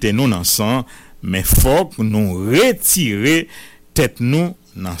 autres mettez nous nan sang, mais faut que nous retirer tête nous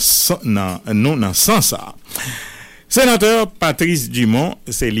nan sang ça. Sénateur Patrice Dumont,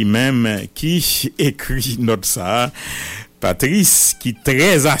 c'est lui-même qui écrit notre ça. Patrice qui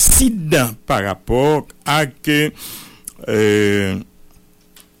très acide par rapport à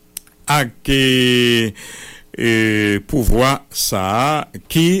pouvoir ça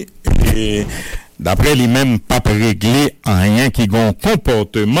qui d'après lui-même pas réglé en rien qui gon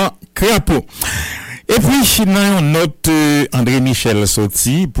comportement crapaud. Et puis dans une note André Michel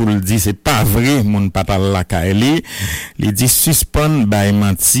sorti pour le dire c'est pas vrai mon patal la kaeli, il dit suspend bay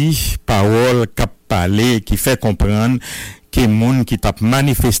menti parole cap parler qui fait comprendre que moun qui t'a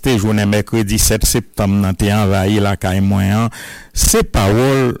manifesté journée mercredi 7 septembre nan te envahi la kay moyen c'est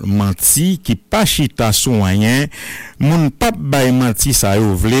parole menti qui pas chita soyen moun pas bay menti ça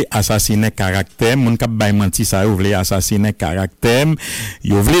yo vle assassiner caractère moun k'ap bay menti ça yo vle assassiner caractère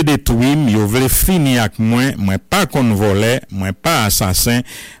yo vle détruire yo vle finir ak moi pas kon volé moi pas assassin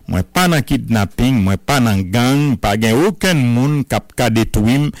moi pas dans kidnapping moi pas dans gang pas gen aucun moun k'ap ka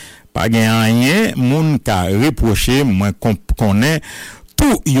détruire pas gen rien moun ka reprocher moi connaît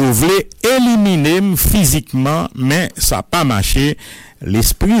tout yo vle éliminer physiquement mais ça pas marché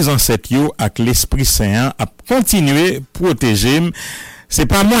l'esprit ancêtre yo ak l'esprit saint a continuer protéger. C'est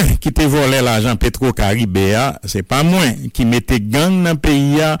pas moi qui te volé l'argent Petro-Caribéa, c'est pas moi qui mette gang dans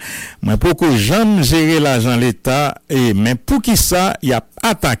pays a, moi pour que j'aime gérer l'argent l'état et mais pour qui ça y a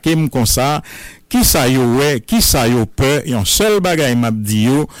attaqué m comme ça, qui ça yo ouais, qui ça yo peur, yon seul bagay m'a dit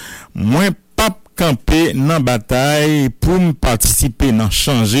yo, moi pas camper dans bataille pour me participer dans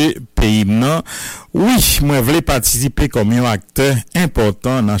changer pays nan. Oui, moi voulais participer comme un acteur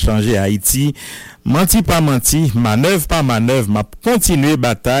important dans changer Haïti. Menti pas menti, manœuvre pas manœuvre, m'a continuer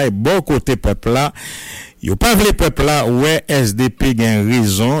bataille bon côté peuple là. Yo pas vle peuple là ouais SDP gen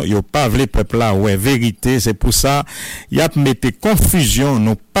raison, yo pas vle peuple là ouais vérité, c'est pour ça y a mette confusion,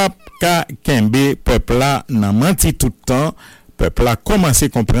 nous pas ka kembe peuple là nan menti tout temps. Peuple a commencé à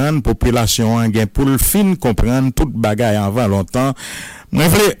comprendre, population a gen pour le fin comprendre toute bagaille avant longtemps. Moi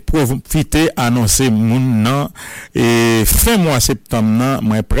voulais profiter annoncer moun nan et fin mois septembre nan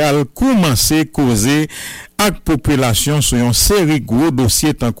moi pral commencer causer ak population sur une série gros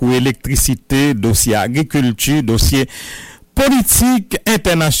dossiers tant que électricité, dossier agriculture, dossier politique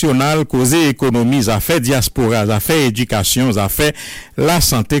internationale, causer économie, affaires diaspora, affaires éducation, affaires la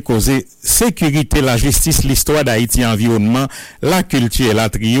santé, causer sécurité, la justice, l'histoire d'Haïti, environnement, la culture et la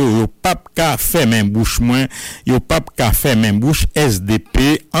trio, yo pas ka fait même bouche moins, yo pas ka fait même bouche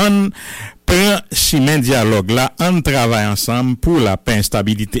SDP en prend chemin dialogue là, on travaille ensemble pour la paix,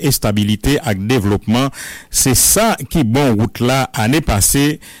 stabilité et stabilité avec développement. C'est ça qui bon route là année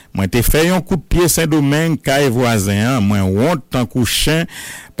passée. Moi t'ai fait un coup de pied Saint-Domingue kay voisin, moi honte tant couchin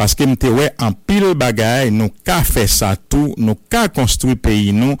parce que m'te ouais en pile bagaille, nous ka fait ça tout, nous ka construit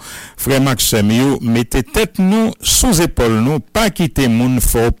pays nous, frère Maxime yo, mettez tête nous sous épaule nous, pas quitter moun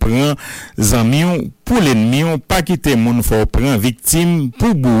faut prendre zami pour l'ennemi, pas quitter moun faut prendre victime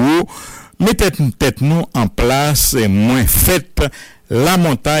pour bourreau. Mettez tête nous en place et moins faites la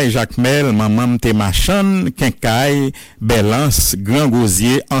montagne Jacmel, maman te machan, quincaille, Belance, Grand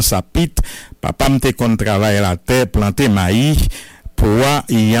Gosier, en sapit, papa m'te kon travaille la terre, planter maïs, poa,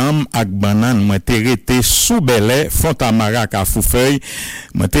 yam, ak banane, moi te rete sous belay, Fontamara, ka Foufeuille,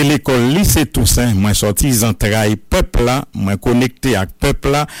 moi te l'école lycée Toussaint, moi sorti entrailles peuple là, moi connecté avec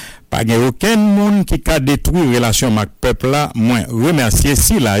peuple là, pas gen aucun monde qui a détruit relation avec peuple là, moi remercier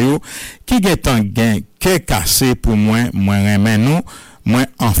si la yo qui gen tant gain que cassé pour moi remen nous, moi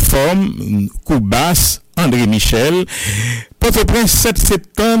en forme, coup basse, André Michel, Port-au-Prince 7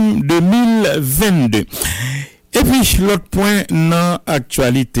 septembre 2022. Et puis l'autre point dans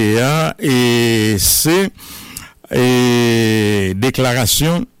actualité et c'est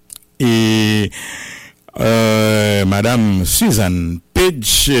déclaration et Madame Suzanne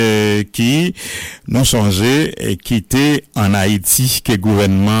Page qui non songé et quitté en Haïti que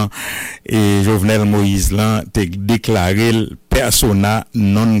gouvernement et Jovenel Moïse là déclaré persona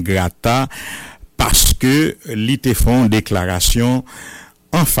non grata parce que li te font déclaration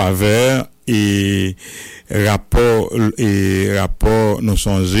en faveur et rapport nous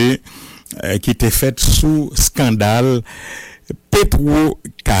songer qui était fait sous scandale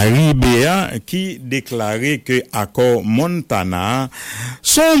Petro-Caribéen qui déclarait que accord Montana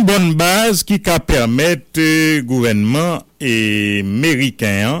sont bonne base qui ca permettre gouvernement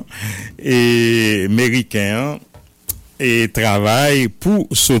américain et travail pour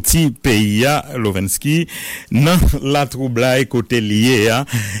sortir pays à Lovensky dans la trouble côté lié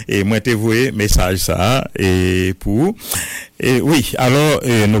et moi te voyé message ça et pour et oui alors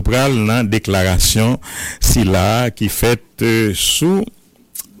nous prenons la déclaration si là qui fait sous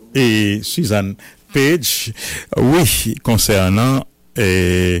et Suzanne Page oui concernant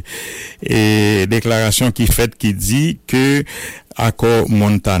et déclaration qui fait qui dit que accord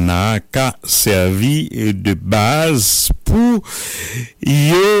Montana a servi de base pour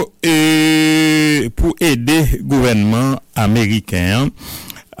aider gouvernement américain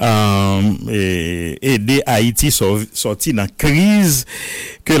aider Haïti sortir dans crise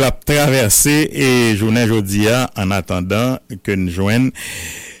que l'a traversée et journée aujourd'hui en attendant que nous joignent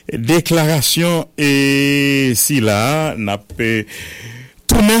déclaration et si là n'a pas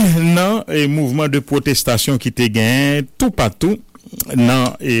tout maintenant et mouvement de protestation qui te gagne tout partout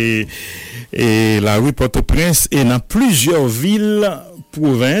dans et la rue Port-au-Prince et dans plusieurs villes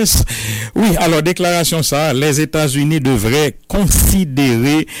provinces. Oui, alors déclaration ça, les États-Unis devraient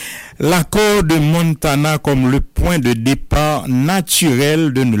considérer l'accord de Montana comme le point de départ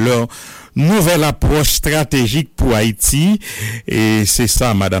naturel de leur nouvelle approche stratégique pour Haïti et c'est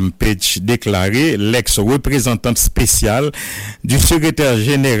ça Madame Page déclaré l'ex-représentante spéciale du secrétaire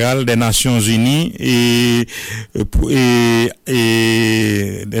général des Nations Unies et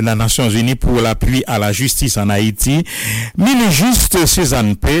des Nations Unies pour l'appui à la justice en Haïti. Ministre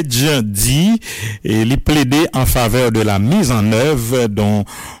Suzanne Page dit et il plaidait en faveur de la mise en œuvre dont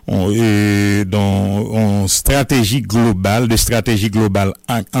stratégie globale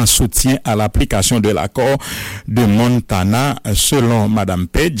en soutien à l'application de l'accord de Montana. Selon Madame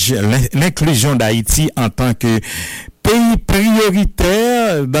Page, l'inclusion d'Haïti en tant que pays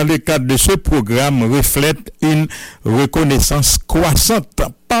prioritaire dans le cadre de ce programme reflète une reconnaissance croissante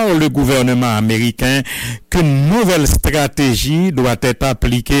par le gouvernement américain qu'une nouvelle stratégie doit être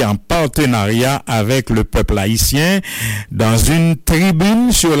appliquée en partenariat avec le peuple haïtien. Dans une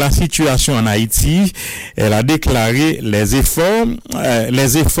tribune sur la situation en Haïti, elle a déclaré les efforts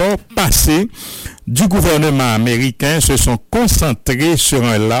passés du gouvernement américain se sont concentrés sur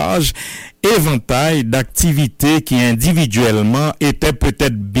un large éventail d'activités qui individuellement étaient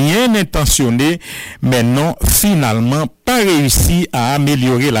peut-être bien intentionnées, mais n'ont finalement pas réussi à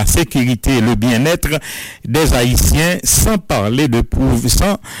améliorer la sécurité et le bien-être des Haïtiens sans parler de prouver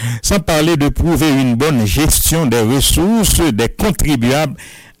une bonne gestion des ressources des contribuables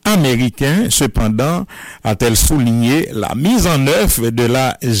américain. Cependant, a-t-elle souligné, la mise en œuvre de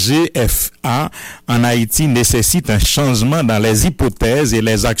la GFA en Haïti nécessite un changement dans les hypothèses et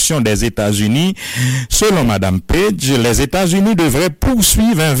les actions des États-Unis. Selon Madame Page, les États-Unis devraient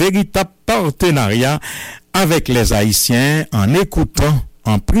poursuivre un véritable partenariat avec les Haïtiens en écoutant,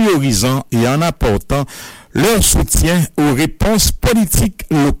 en priorisant et en apportant leur soutien aux réponses politiques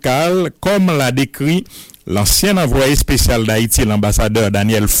locales, comme l'a décrit l'ancien envoyé spécial d'Haïti, l'ambassadeur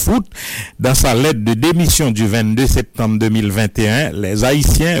Daniel Foote, dans sa lettre de démission du 22 septembre 2021, les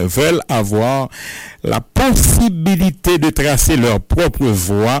Haïtiens veulent avoir la possibilité de tracer leur propre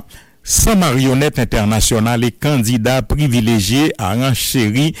voie sans marionnette internationale et candidat privilégié, a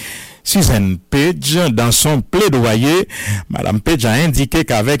renchéri Suzanne Page. Dans son plaidoyer, Madame Page a indiqué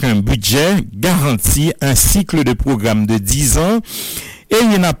qu'avec un budget garanti, un cycle de programme de 10 ans,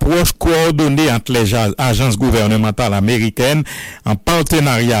 et une approche coordonnée entre les agences gouvernementales américaines en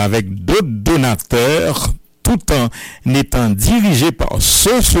partenariat avec d'autres donateurs, tout en étant dirigés par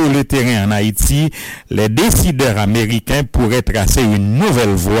ceux sur le terrain en Haïti, les décideurs américains pourraient tracer une nouvelle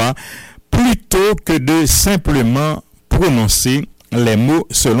voie plutôt que de simplement prononcer les mots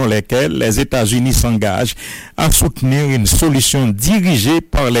selon lesquels les États-Unis s'engagent à soutenir une solution dirigée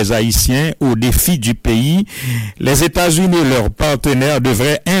par les Haïtiens aux défis du pays. Les États-Unis et leurs partenaires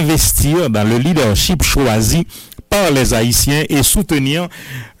devraient investir dans le leadership choisi par les Haïtiens et soutenir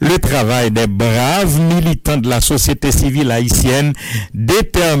le travail des braves militants de la société civile haïtienne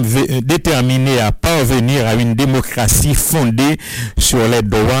déterminés à parvenir à une démocratie fondée sur les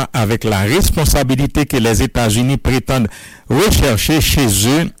droits avec la responsabilité que les États-Unis prétendent rechercher chez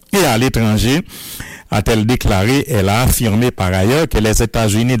eux et à l'étranger. A-t-elle déclaré, elle a affirmé par ailleurs que les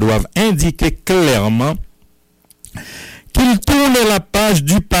États-Unis doivent indiquer clairement qu'il tourne la page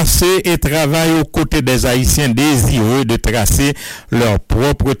du passé et travaille aux côtés des Haïtiens désireux de tracer leur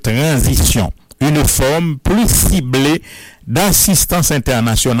propre transition. Une forme plus ciblée d'assistance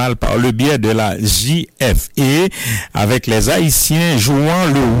internationale par le biais de la JFE, avec les Haïtiens jouant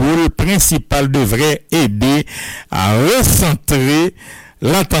le rôle principal, devrait aider à recentrer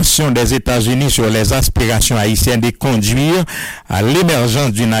l'attention des États-Unis sur les aspirations haïtiennes de conduire à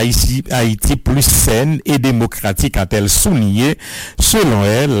l'émergence d'une Haïti plus saine et démocratique, a-t-elle souligné. Selon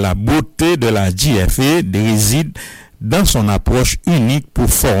elle, la beauté de la JFE réside dans son approche unique pour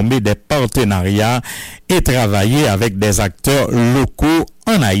former des partenariats et travailler avec des acteurs locaux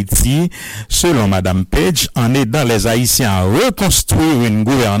en Haïti. Selon Mme Page, en aidant les Haïtiens à reconstruire une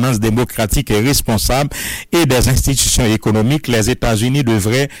gouvernance démocratique et responsable et des institutions économiques, les États-Unis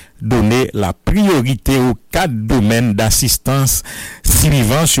devraient donner la priorité aux 4 domaines d'assistance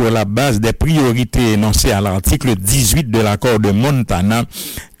suivants sur la base des priorités énoncées à l'article 18 de l'accord de Montana,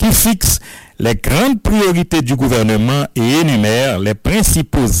 qui fixe les grandes priorités du gouvernement et énumère les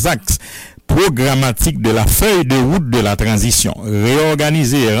principaux axes programmatiques de la feuille de route de la transition.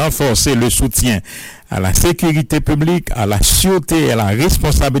 Réorganiser et renforcer le soutien à la sécurité publique, à la sûreté et à la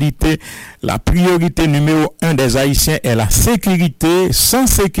responsabilité. La priorité numéro 1 des Haïtiens est la sécurité. Sans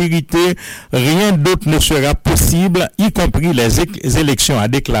sécurité, rien d'autre ne sera possible, y compris les élections, a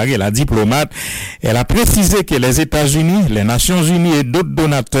déclaré la diplomate. Elle a précisé que les États-Unis, les Nations Unies et d'autres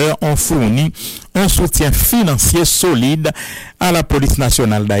donateurs ont fourni un soutien financier solide à la police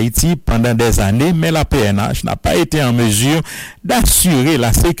nationale d'Haïti pendant des années, mais la PNH n'a pas été en mesure d'assurer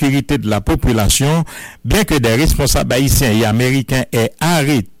la sécurité de la population, bien que des responsables haïtiens et américains aient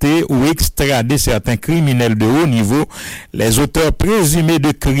arrêté ou extradé certains criminels de haut niveau. Les auteurs présumés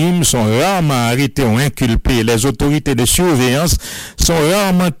de crimes sont rarement arrêtés ou inculpés. Les autorités de surveillance sont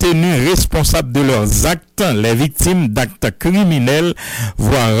rarement tenues responsables de leurs actes. Les victimes d'actes criminels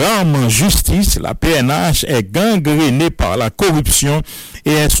voient rarement justice. La PNH est gangrénée par la corruption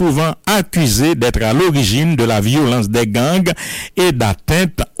et est souvent accusée d'être à l'origine de la violence des gangs et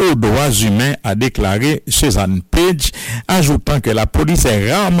d'atteinte aux droits humains, a déclaré Suzanne Page, ajoutant que la police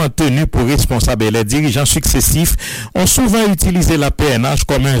est rarement tenue pour responsable et les dirigeants successifs ont souvent utilisé la PNH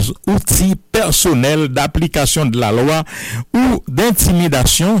comme un outil personnel d'application de la loi ou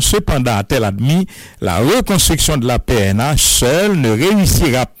d'intimidation. Cependant, a-t-elle admis, la reconstruction de la PNH seule ne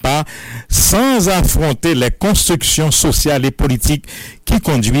réussira pas sans affronter les constructions sociales et politiques qui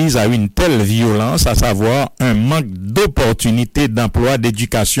conduisent à une telle violence, à savoir un manque d'opportunités d'emploi,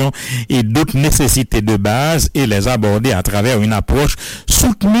 d'éducation et d'autres nécessités de base, et les aborder à travers une approche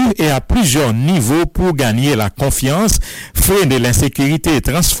soutenue et à plusieurs niveaux pour gagner la confiance, freiner l'insécurité et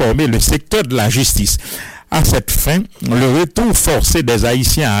transformer le secteur de la justice. À cette fin, le retour forcé des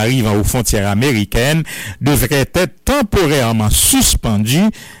Haïtiens arrivant aux frontières américaines devrait être temporairement suspendu,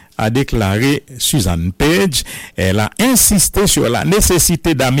 a déclaré Suzanne Page. Elle a insisté sur la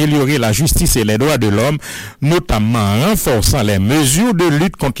nécessité d'améliorer la justice et les droits de l'homme, notamment en renforçant les mesures de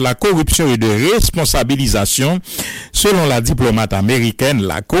lutte contre la corruption et de responsabilisation. Selon la diplomate américaine,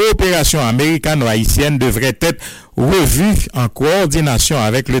 la coopération américano-haïtienne devrait être revue en coordination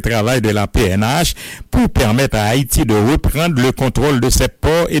avec le travail de la PNH pour permettre à Haïti de reprendre le contrôle de ses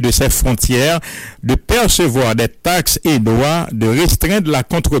ports et de ses frontières, de percevoir des taxes et droits, de restreindre la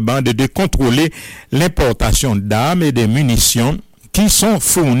contrebande et de contrôler l'importation d'armes et de munitions qui sont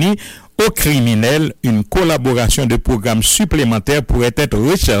fournies aux criminels. Une collaboration de programmes supplémentaires pourrait être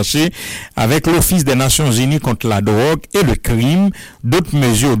recherchée avec l'Office des Nations Unies contre la drogue et le crime. D'autres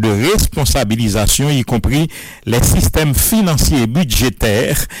mesures de responsabilisation, y compris les systèmes financiers et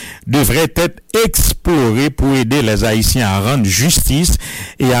budgétaires, devraient être explorées pour aider les Haïtiens à rendre justice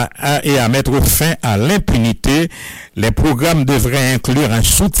et à mettre fin à l'impunité. Les programmes devraient inclure un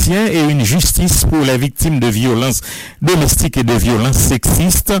soutien et une justice pour les victimes de violences domestiques et de violences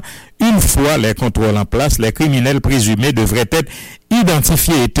sexistes. Une fois les contrôles en place, les criminels présumés devraient être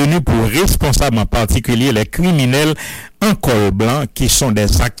identifiés et tenus pour responsables, en particulier les criminels en col blanc qui sont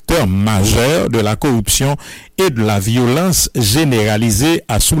des acteurs majeurs de la corruption et de la violence généralisée,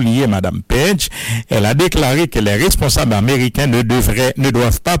 a souligné Mme Page. Elle a déclaré que les responsables américains ne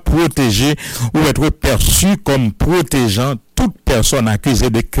doivent pas protéger ou être perçus comme protégeant toute personne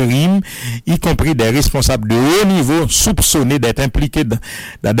accusée de crime, y compris des responsables de haut niveau soupçonnés d'être impliqués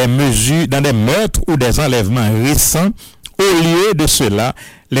dans des meurtres ou des enlèvements récents. Au lieu de cela,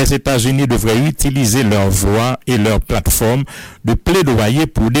 les États-Unis devraient utiliser leur voix et leur plateforme de plaidoyer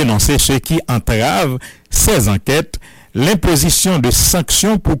pour dénoncer ceux qui entravent ces enquêtes. L'imposition de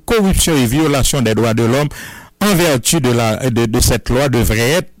sanctions pour corruption et violation des droits de l'homme en vertu de cette loi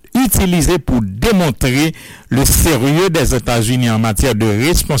devrait être utilisé pour démontrer le sérieux des États-Unis en matière de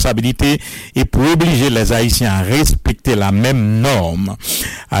responsabilité et pour obliger les Haïtiens à respecter la même norme.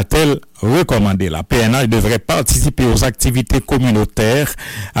 A-t-elle recommandé? La PNH devrait participer aux activités communautaires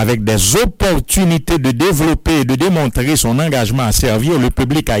avec des opportunités de développer et de démontrer son engagement à servir le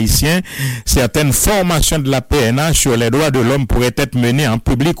public haïtien. Certaines formations de la PNH sur les droits de l'homme pourraient être menées en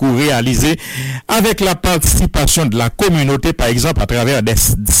public ou réalisées avec la participation de la communauté, par exemple à travers des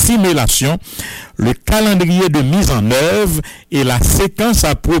simulations, le calendrier de mise en œuvre et la séquence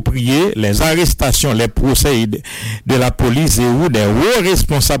appropriée, les arrestations, les procès de la police et ou des hauts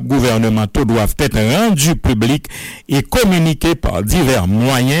responsables gouvernementaux doivent être rendus publics et communiqués par divers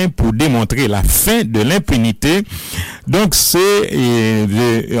moyens pour démontrer la fin de l'impunité. Donc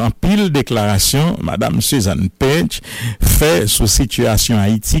c'est en pile déclaration, Madame Suzanne Page fait sous situation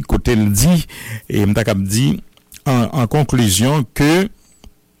Haïti, côté le dit, et m'takap dit en conclusion que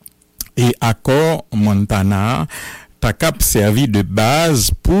et accord Montana TACAP servi de base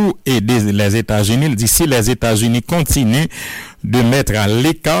pour aider les États-Unis. D'ici, les États-Unis continuent de mettre à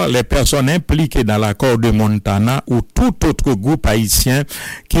l'écart les personnes impliquées dans l'accord de Montana ou tout autre groupe haïtien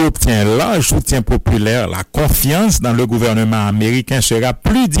qui obtient large soutien populaire. La confiance dans le gouvernement américain sera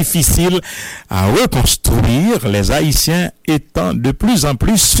plus difficile à reconstruire, les Haïtiens étant de plus en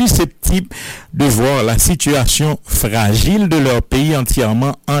plus susceptibles de voir la situation fragile de leur pays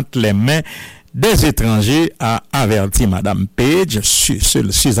entièrement entre les mains des étrangers, a averti Madame Page,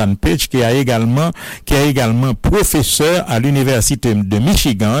 Suzanne Page, qui est également professeur à l'Université de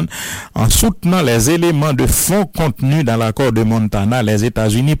Michigan. En soutenant les éléments de fond contenus dans l'accord de Montana, les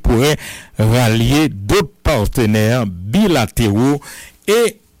États-Unis pourraient rallier d'autres partenaires bilatéraux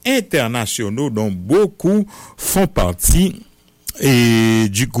et internationaux dont beaucoup font partie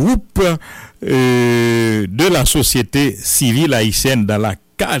du groupe de la société civile haïtienne dans la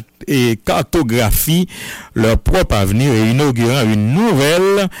et cartographie leur propre avenir et inaugurant une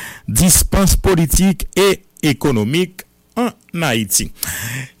nouvelle dispense politique et économique en Haïti.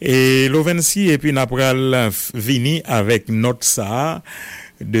 Et l'Ovensi et puis Napral vini avec notre ça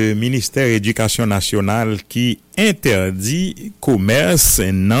de ministère Éducation nationale qui interdit commerce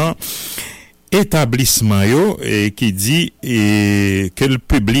dans établissement yo et qui dit que le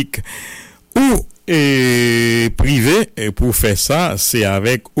public ou privé, et pour faire ça, c'est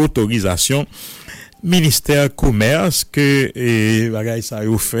avec autorisation ministère commerce que bagay ça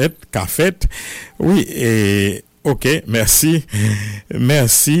yo fait, qu'a fait. Oui, OK, merci.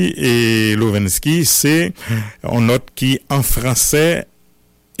 Merci et Lovensky, c'est on note qui en français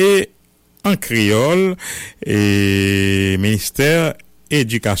et en créole et ministère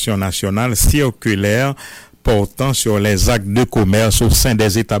Éducation nationale circulaire portant sur les actes de commerce au sein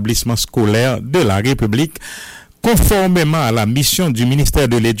des établissements scolaires de la République, conformément à la mission du ministère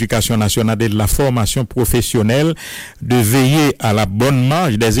de l'Éducation nationale et de la formation professionnelle de veiller à la bonne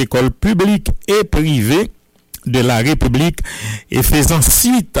marche des écoles publiques et privées de la République et faisant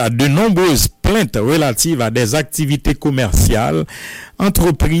suite à de nombreuses plaintes relatives à des activités commerciales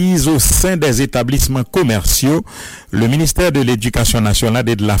entreprises au sein des établissements commerciaux, le ministère de l'Éducation nationale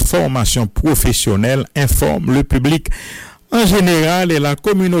et de la formation professionnelle informe le public en général et la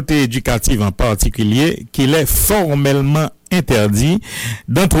communauté éducative en particulier qu'il est formellement interdit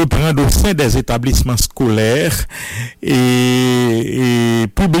d'entreprendre au sein des établissements scolaires et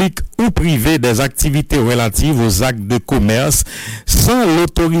publics ou privés des activités relatives aux actes de commerce sans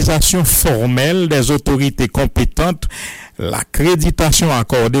l'autorisation formelle des autorités compétentes. L'accréditation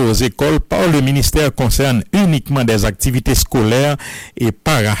accordée aux écoles par le ministère concerne uniquement des activités scolaires et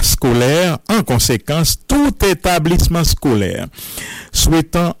parascolaires. En conséquence, tout établissement scolaire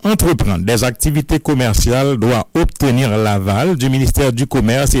souhaitant entreprendre des activités commerciales doit obtenir l'aval du ministère du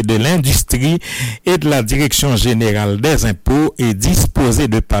Commerce et de l'Industrie et de la Direction générale des impôts et disposer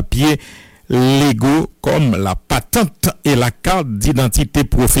de papiers légaux comme la patente et la carte d'identité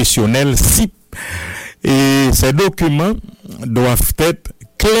professionnelle SIP. Et ces documents doivent être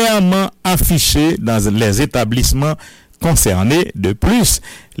clairement affichés dans les établissements concernés. De plus,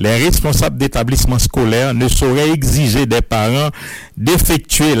 les responsables d'établissements scolaires ne sauraient exiger des parents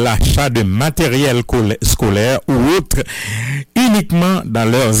d'effectuer l'achat de matériel scolaire ou autre uniquement dans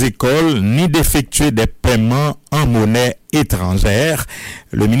leurs écoles, ni d'effectuer des paiements en monnaie étrangère.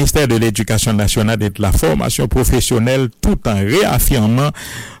 Le ministère de l'Éducation nationale et de la formation professionnelle, tout en réaffirmant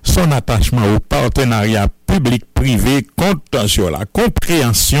son attachement au partenariat public-privé, compte sur la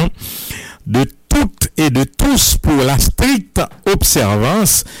compréhension de toutes et de tous pour la stricte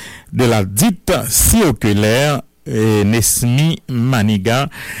observance de la dite circulaire Nesmi Maniga.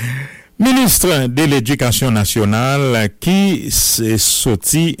 Ministre de l'Éducation nationale qui s'est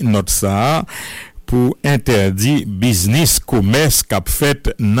sorti notre ça pour interdire business commerce qu'a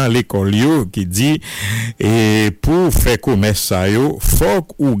fait dans l'école yo qui dit et pour faire commerce ça yo faut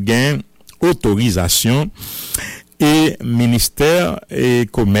ou gain autorisation et ministère et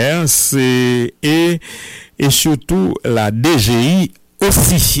commerce et surtout la DGI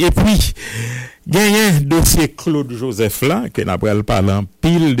aussi. Et puis gagné dossier Claude Joseph là que n'a pas parlé en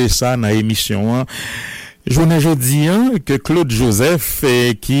pile de ça dans émission. Je dis que Claude Joseph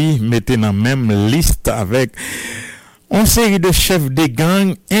qui mettait dans même liste avec une série de chefs de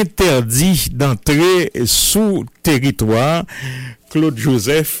gang interdits d'entrer sous territoire. Claude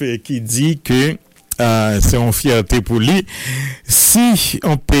Joseph qui dit que c'est une fierté pour lui. Si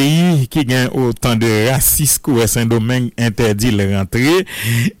un pays qui gagne autant de racisme ou Saint-Domingue interdit de rentrer,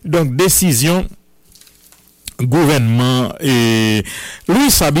 donc décision gouvernement et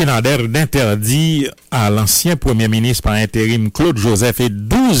Louis Abinader d'interdire à l'ancien premier ministre par intérim Claude Joseph et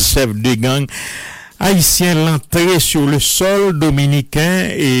 12 chefs de gang haïtiens l'entrée sur le sol dominicain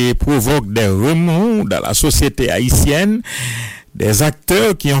et provoque des remous dans la société haïtienne. Des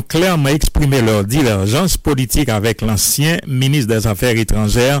acteurs qui ont clairement exprimé leur divergence politique avec l'ancien ministre des Affaires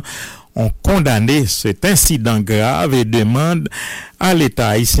étrangères ont condamné cet incident grave et demandent à l'État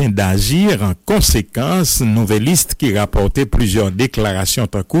haïtien d'agir en conséquence. Nouvelliste qui rapportait plusieurs déclarations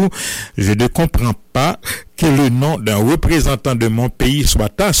à coup. Je ne comprends pas que le nom d'un représentant de mon pays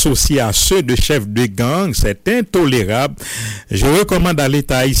soit associé à ceux de chefs de gang. C'est intolérable. Je recommande à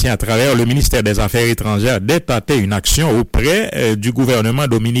l'État haïtien à travers le ministère des Affaires étrangères d'étater une action auprès du gouvernement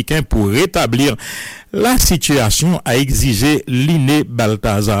dominicain pour rétablir la situation, a exigé Liné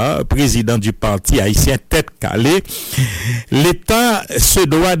Balthazar, président du parti haïtien Tête Calée. L'État se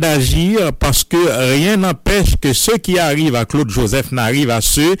doit d'agir parce que rien n'empêche que ce qui arrive à Claude Joseph n'arrive à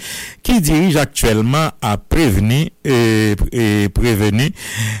ceux qui dirigent actuellement à prévenir et prévenir.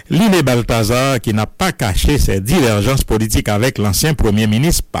 Liné Balthazar qui n'a pas caché ses divergences politiques avec l'ancien premier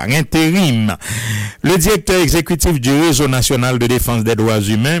ministre par intérim. Le directeur exécutif du Réseau national de défense des droits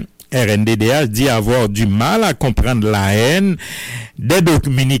humains RNDDH dit avoir du mal à comprendre la haine des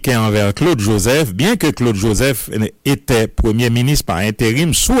Dominicains envers Claude Joseph, bien que Claude Joseph était premier ministre par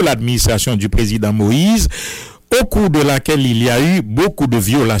intérim sous l'administration du président Moïse, au cours de laquelle il y a eu beaucoup de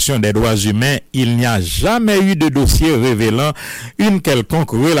violations des droits humains. Il n'y a jamais eu de dossier révélant une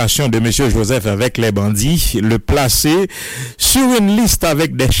quelconque relation de M. Joseph avec les bandits. Le placer sur une liste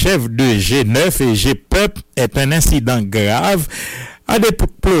avec des chefs de G9 et G-Peup est un incident grave, a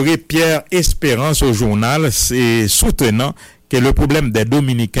déploré Pierre Espérance au journal, soutenant que le problème des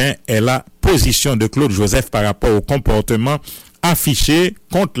Dominicains est la position de Claude Joseph par rapport au comportement affiché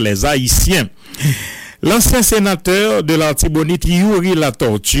contre les Haïtiens. L'ancien sénateur de l'Artibonite Yuri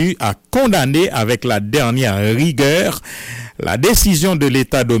Latortue a condamné avec la dernière rigueur la décision de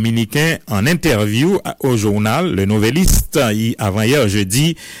l'État dominicain en interview au journal Le Nouvelliste avant-hier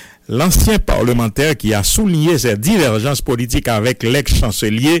jeudi. L'ancien parlementaire qui a souligné ses divergences politiques avec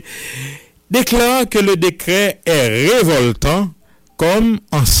l'ex-chancelier déclare que le décret est révoltant. Comme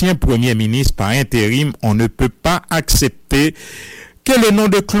ancien premier ministre par intérim, on ne peut pas accepter que le nom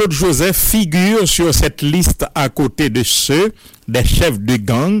de Claude Joseph figure sur cette liste à côté de ceux des chefs de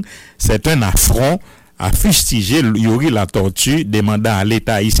gang. C'est un affront, a fustigé Yuri Latortue, demandant à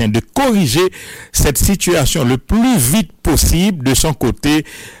l'État haïtien de corriger cette situation le plus vite possible. De son côté,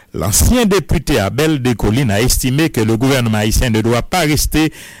 l'ancien député Abel Descollines a estimé que le gouvernement haïtien ne doit pas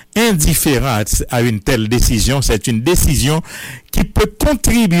rester indifférent à une telle décision. C'est une décision qui peut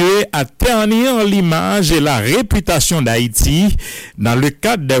contribuer à ternir l'image et la réputation d'Haïti dans le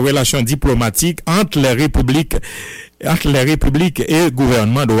cadre des relations diplomatiques entre les républiques et le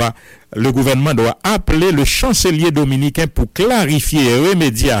gouvernement doit appeler le chancelier dominicain pour clarifier et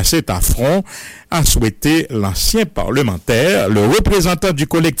remédier à cet affront, a souhaité l'ancien parlementaire. Le représentant du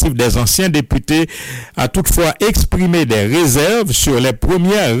collectif des anciens députés a toutefois exprimé des réserves sur les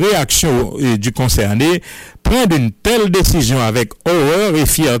premières réactions du concerné. Prendre une telle décision avec horreur et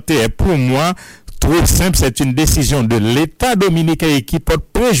fierté est pour moi trop simple. C'est une décision de l'État dominicain et qui porte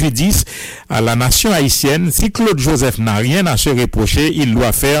préjudice à la nation haïtienne. Si Claude Joseph n'a rien à se reprocher, il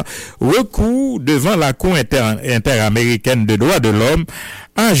doit faire recours devant la Cour interaméricaine de droits de l'homme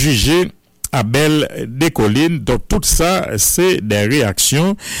à juger Abel Descollines. Donc tout ça, c'est des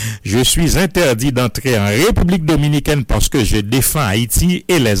réactions. Je suis interdit d'entrer en République dominicaine parce que je défends Haïti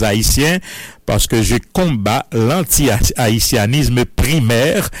et les Haïtiens. parce que je combats l'anti-haïtianisme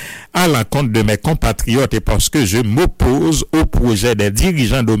primaire à l'encontre de mes compatriotes et parce que je m'oppose au projet des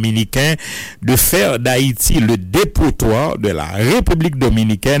dirigeants dominicains de faire d'Haïti le dépotoir de la République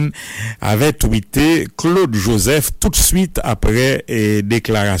dominicaine, avait tweeté Claude Joseph tout de suite après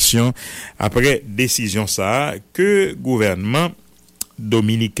déclaration, après décision ça que gouvernement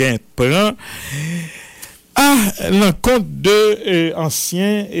dominicain prend à l'encontre de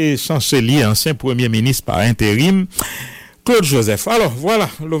ancien chancelier, ancien premier ministre par intérim, Claude Joseph. Alors voilà,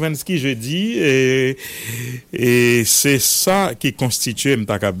 Lovensky jeudi, et c'est ça qui constitue,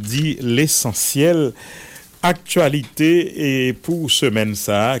 m'takabdi, l'essentiel actualité et pour semaine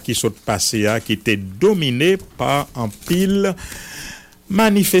ça qui s'est passé qui était dominé par un pile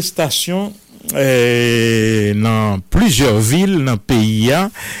manifestation dans plusieurs villes dans le pays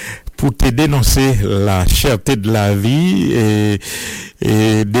pour te dénoncer la cherté de la vie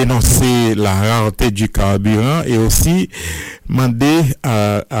et dénoncer la rareté du carburant et aussi demander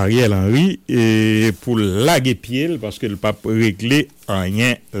à Ariel Henry pour laguer pied parce que le pape réglé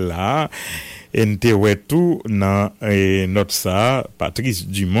rien là. Et nous tout dans notre ça Patrice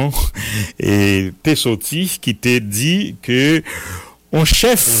Dumont et t'es sorti qui t'a dit que un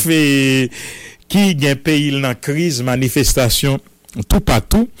chef qui gagne pays dans crise manifestation tout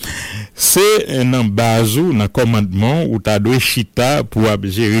partout c'est un bazou dans commandement où t'as doit chita pour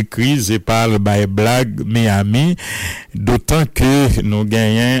gérer crise et parle by blague Miami d'autant que nous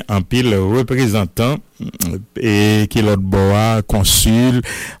gagnons un pile représentant et qui l'autre bois consul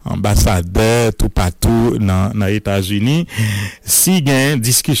ambassadeur tout partout dans États-Unis si gagne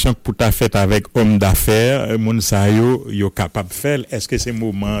discussion pour ta fait avec homme d'affaires moun sa yo capable faire est-ce que c'est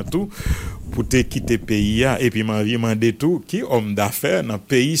moment tout pour te quitter pays et puis m'envie demander tout qui homme d'affaires dans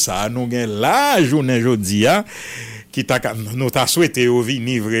pays ça nous gagne la journée jodi qui t'a nous t'a souhaité au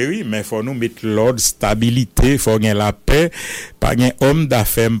venir vrai mais faut nous mettre l'ordre stabilité faut gain la paix pas gain homme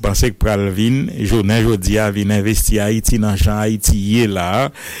d'affaires penser que pral vinn journée jodi a vinn investir Haïti dans Jean Haïti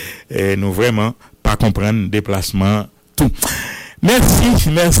là et nous vraiment pas comprendre déplacement tout.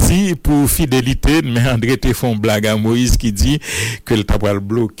 Merci pour fidélité. Mais André te font blague à Moïse qui dit que le tapal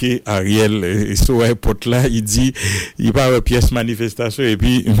bloqué Ariel sur airport là, il dit il pas pièce manifestation et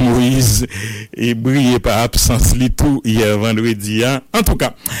puis Moïse est brillé par absence li tout hier vendredi. En tout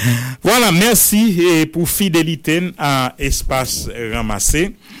cas, voilà, merci et pour fidélité à Espace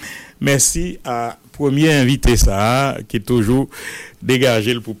Ramassé. Merci à premier invité ça qui est toujours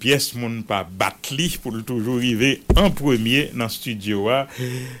dégagé pour pièce moun pas batli pour toujours arriver en premier dans studio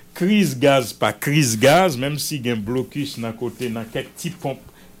crise gaz pas crise gaz même si gen blocus dans côté dans quelques petits pompes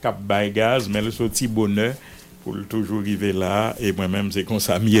cap bay gaz mais le sorti bonheur pour toujours arriver là et moi-même c'est comme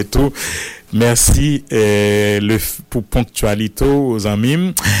ça mieto merci pour ponctualité aux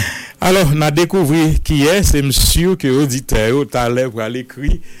amis. Alors on a découvert qui est c'est monsieur que auditeur tout à l'heure pour aller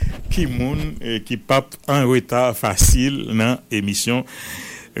écrire qui moun qui pape en retard facile dans émission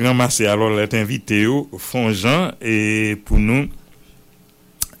Ranmase. Alors les invités font Jean et pour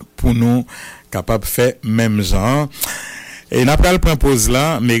nous capable faire même genre et n'a pas le prend pause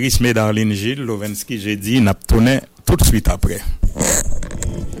là Méris Darlene Gilles Lovensky j'ai dit n'a tourner tout de suite après.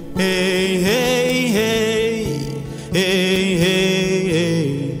 Hey hey hey hey hey hey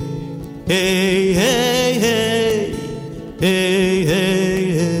hey hey hey hey hey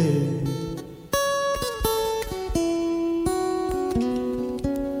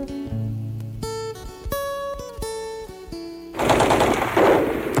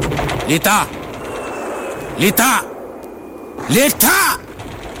L'État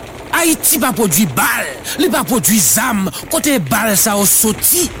Haïti pas produit balle, il pas produit zam, côté balle ça au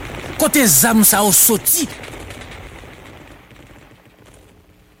sorti, côté zam ça au sorti.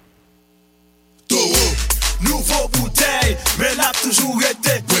 Toro, nouveau bouteille, mais l'a toujours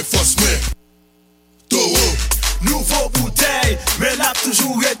été. Renforcement. Toro, nouveau bouteille, mais l'a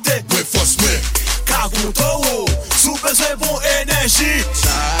toujours été. Renforcement. Cargo Toro, sous besoin bon énergie.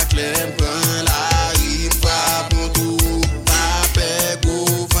 Chaque l'aime prend la rive pas pour tout.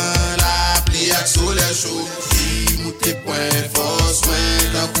 Sur les choses, si nous t'es point force,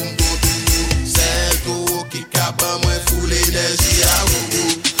 dans pour tout, c'est tout qui cape moins fou l'énergie à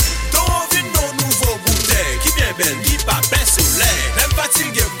vous. Ton vin non nouveau bouteille, qui bien belle, qui pas belle soleil, même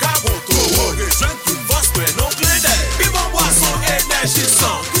fatigué, carbon, trop, rejoint tout force, mais non clé d'air. Puis bon boisson, énergie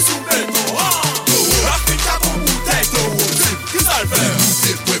sans, qui sous le ton, rapide carbon bouteille, trop, qui ça le fait? Nous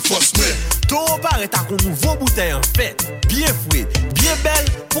t'es point force, Toro paraît à un nouveau bouteille en fait, bien fouet, bien belle,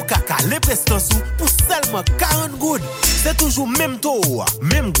 pour caca les prestations pour seulement 40 gouttes. C'est toujours même Toro,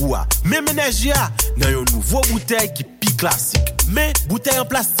 même goût, même énergie. Dans une nouveau bouteille qui pique classique. Mais bouteille en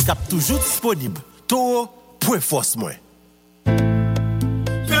plastique a toujours disponible. Toro, point force moins.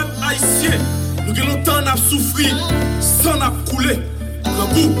 Peuple haïtien, nous avons longtemps n'a souffri, sans n'a coulé. Le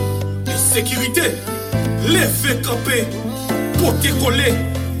goût, sécurité, l'effet campé, pour te coller,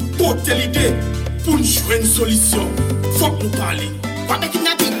 pour te l'idée, pour nous jouer une solution. Faut que nous parlions. Pas de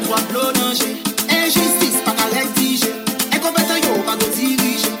kidnapping, quoi, danger. Injustice, pas qu'à l'exiger. Incompétent, yo, pas de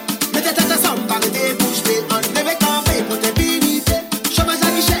diriger. Mettez tête ensemble, pas de déboucher. On devait camper pour te péniter. Chômage, la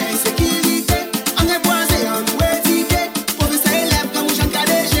vie chère, insécurité. On est boisé, on nous étiqué. Professeur élève, comme un jeune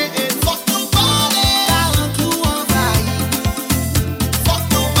cadégé. Faut que nous parler. Car un clou envahi. Faut que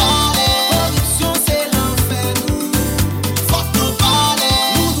nous parler. Corruption, c'est l'enfer. Faut que nous parler.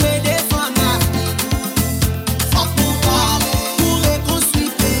 Nous devons défendre la vie. Faut que nous parler. Pour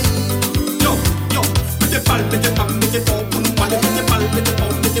reconstruire pays. Yo, mettez pas, pour nous parler. Mettez pas,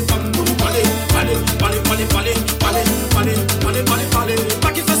 pour nous parler. Parler.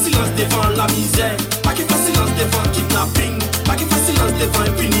 Pas qu'il fasse silence devant la misère. Pas qu'il fasse silence devant kidnapping. Pas qu'il fasse silence devant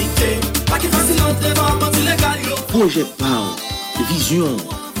impunité. Pas qu'il fasse silence devant bandit légal. Projet parle, vision,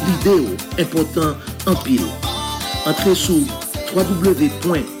 l'idée important en pile. Entrez sur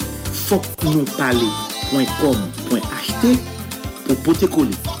www.foknounparler.com.ht pour poter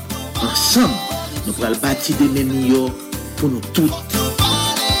coller. Ensemble, nous allons bâtir des meilleurs pour nous tous.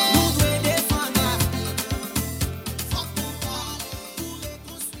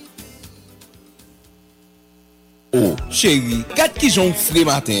 Oh, chérie, quatre qui j'ont frais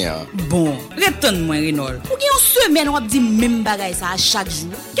matin. Bon, retourne-moi, Renol. Pour qu'il y ait une semaine, on va dire même bagaille ça à chaque jour.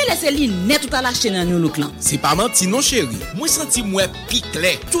 Quelle est celle net tout à la chaîne dans New Look là? C'est pas menti non, chérie. Moi, senti moi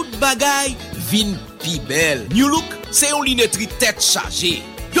piclé. Toute bagaille vin pi belle. New Look, c'est une lunetterie tête chargée.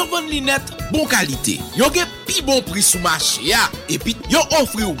 Yo bonne lunette, bon qualité. Yo gen pi bon prix sous marché ya. Et puis, yo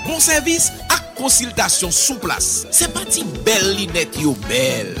offre un bon service ak consultation sous place. C'est pas ti belle lunette yo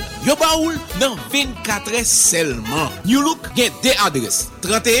belle. Yo baoul dans 24 heures seulement. New Look gen deux adresses.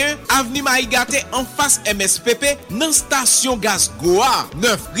 31 avenue Maïgate en face MSPP dans station gaz Goa.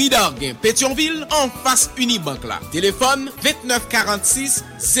 9 Ridarguin Pétionville en face Unibank là. Téléphone 2946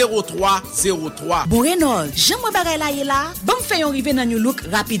 0303. Bon Renol, j'aime bagay la yé là. Bon me fait yon rive dans New Look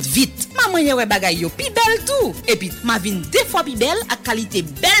rapide vite. Maman yé bagay yo pi belle tout. Et puis ma vin deux fois pi belle à qualité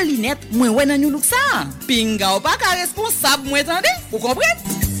belle lunette. Moi ouais dans New Look ça. Pinga ou pas ka responsable moi tande. Vous comprenez?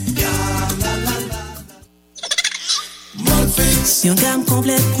 Yon gamme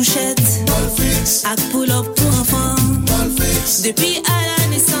complète couchette ak pull-up pour enfants. Depuis à la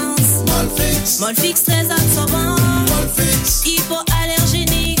naissance Molfix très absorbant,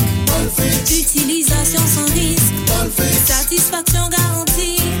 hypoallergénique, utilisation sans risque, satisfaction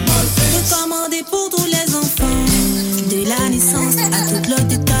garantie, recommandé pour tous les enfants. De la naissance à toute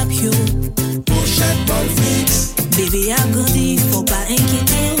l'autre étape yo. Pochette Molfix. Bébé a grandi, faut pas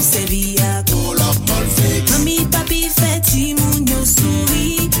inquiéter, c'est via pull-up Molfix. Mamie, papi, fait moun yo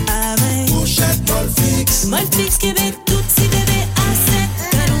souris avec Pochette Molfix. Molfix Québec, tout si bébé a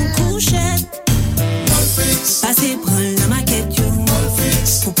 7 talons couchette. Molfix. Passez prendre la maquette yo.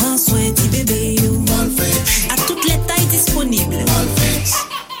 Molfix. Pour prendre soin du bébé yo. Molfix. À toutes les tailles disponibles. Molfix.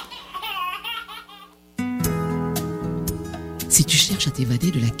 Si tu cherches à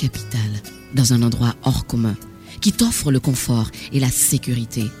t'évader de la capitale, dans un endroit hors commun, qui t'offre le confort et la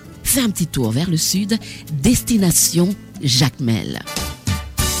sécurité, fais un petit tour vers le sud, destination Jacmel.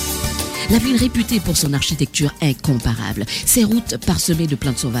 La ville réputée pour son architecture incomparable, ses routes parsemées de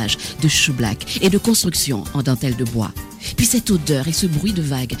plantes sauvages, de choux black et de constructions en dentelle de bois. Puis cette odeur et ce bruit de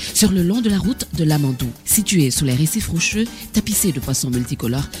vagues sur le long de la route de l'Amandou, située sous les récifs rocheux, tapissés de poissons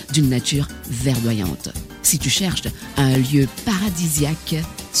multicolores d'une nature verdoyante. Si tu cherches un lieu paradisiaque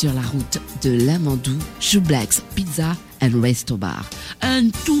sur la route de l'Amandou, Choux Black's Pizza and Resto Bar. Un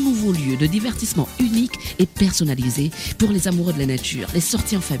tout nouveau lieu de divertissement unique et personnalisé pour les amoureux de la nature, les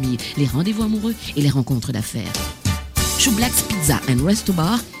sorties en famille, les rendez-vous amoureux et les rencontres d'affaires. Choux Black's Pizza and Resto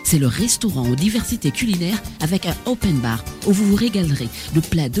Bar, c'est le restaurant aux diversités culinaires avec un open bar où vous vous régalerez de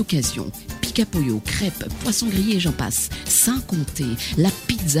plats d'occasion, pica-pollo, crêpes, poissons grillés et j'en passe. Sans compter la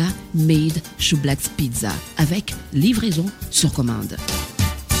pizza made Choux Black's Pizza avec livraison sur commande.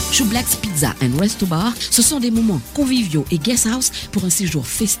 Choux Black's Pizza and Resto Bar, ce sont des moments conviviaux et guest house pour un séjour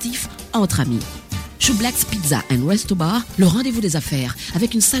festif entre amis. Choux Black's Pizza and Resto Bar, le rendez-vous des affaires,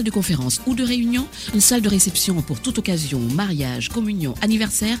 avec une salle de conférence ou de réunion, une salle de réception pour toute occasion, mariage, communion,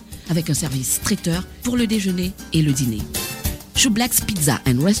 anniversaire, avec un service traiteur pour le déjeuner et le dîner. Choux Black's Pizza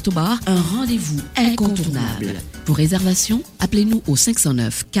and Resto Bar, un rendez-vous incontournable. Pour réservation, appelez-nous au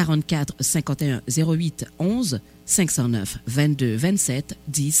 509 44 51 08 11 509 22 27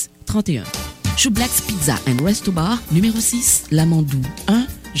 10 31. Choublax Pizza and Resto Bar, numéro 6, Lamandou 1,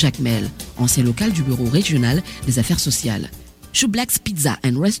 Jacmel, ancien local du bureau régional des affaires sociales. Choublax Pizza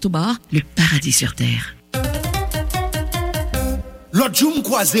and Resto Bar, le paradis sur terre. L'autre jour, je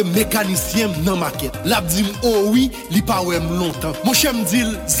croise mécanicien dans la maquette. L'a dit, oh oui, il pas longtemps. Mon cher me dit,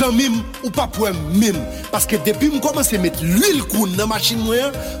 zamim ou pas pour même. Parce que depuis que je commence à mettre l'huile coune dans la machine,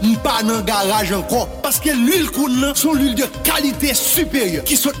 je ne pas dans le garage encore. Parce que l'huile coune, sont l'huile de qualité supérieure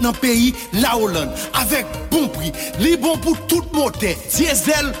qui sont dans le pays, la Hollande. Avec bon prix. Les bons pour tout moteur,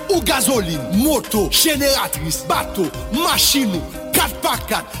 diesel ou gasoline, moto, génératrice, bateau, machine,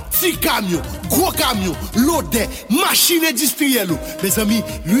 4x4, petit camion, gros camion, loader, machine industrielle. Mes amis,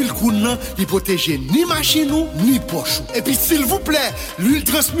 l'huile Koun, il protège ni machine ni poche. Et puis s'il vous plaît, l'huile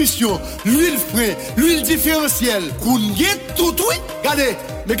transmission, l'huile frein, l'huile différentielle, Koun tout oui. Regardez,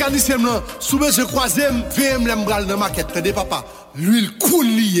 mécanicien là, sous ce croisem, VM l'embral dans maquette, regardez papa. L'huile Koun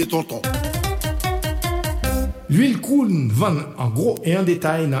lié tonton. L'huile Koun vend en gros et en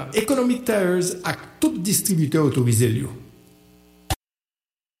détail dans Economic Tires à tout distributeur autorisé.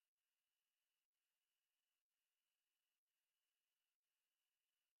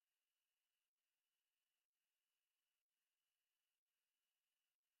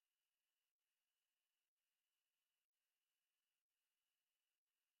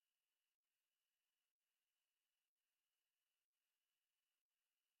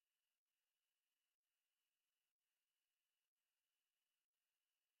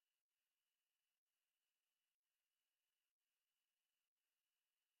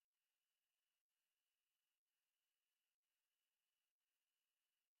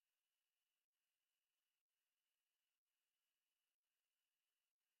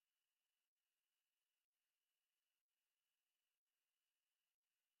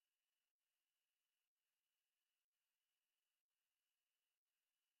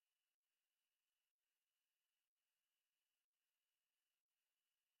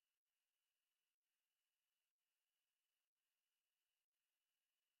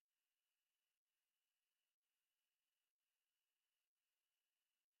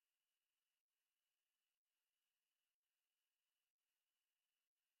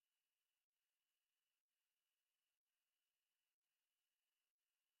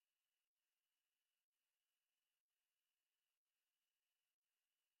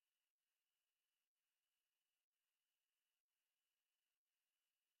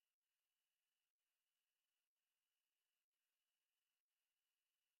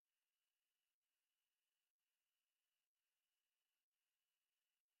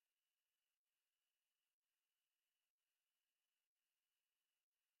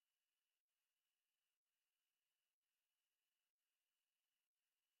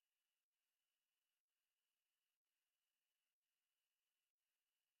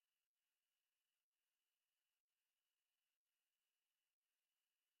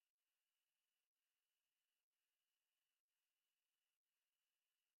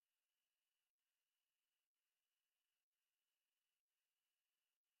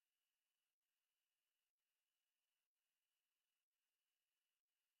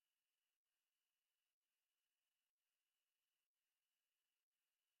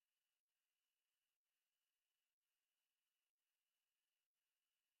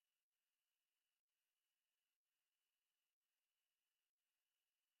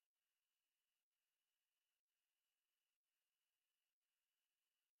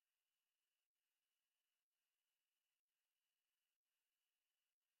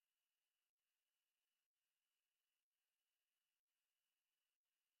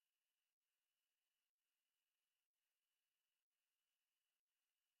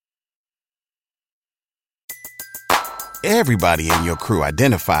 Everybody in your crew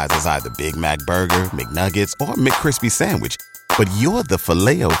identifies as either Big Mac Burger, McNuggets, or McCrispy Sandwich. But you're the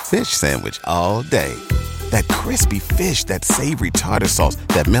Filet-O-Fish Sandwich all day. That crispy fish, that savory tartar sauce,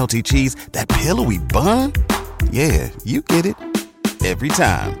 that melty cheese, that pillowy bun. Yeah, you get it. Every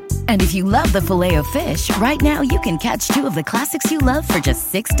time. And if you love the Filet-O-Fish, right now you can catch two of the classics you love for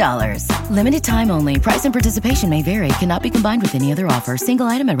just $6. Limited time only. Price and participation may vary. Cannot be combined with any other offer. Single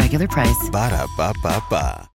item at regular price. Ba-da-ba-ba-ba.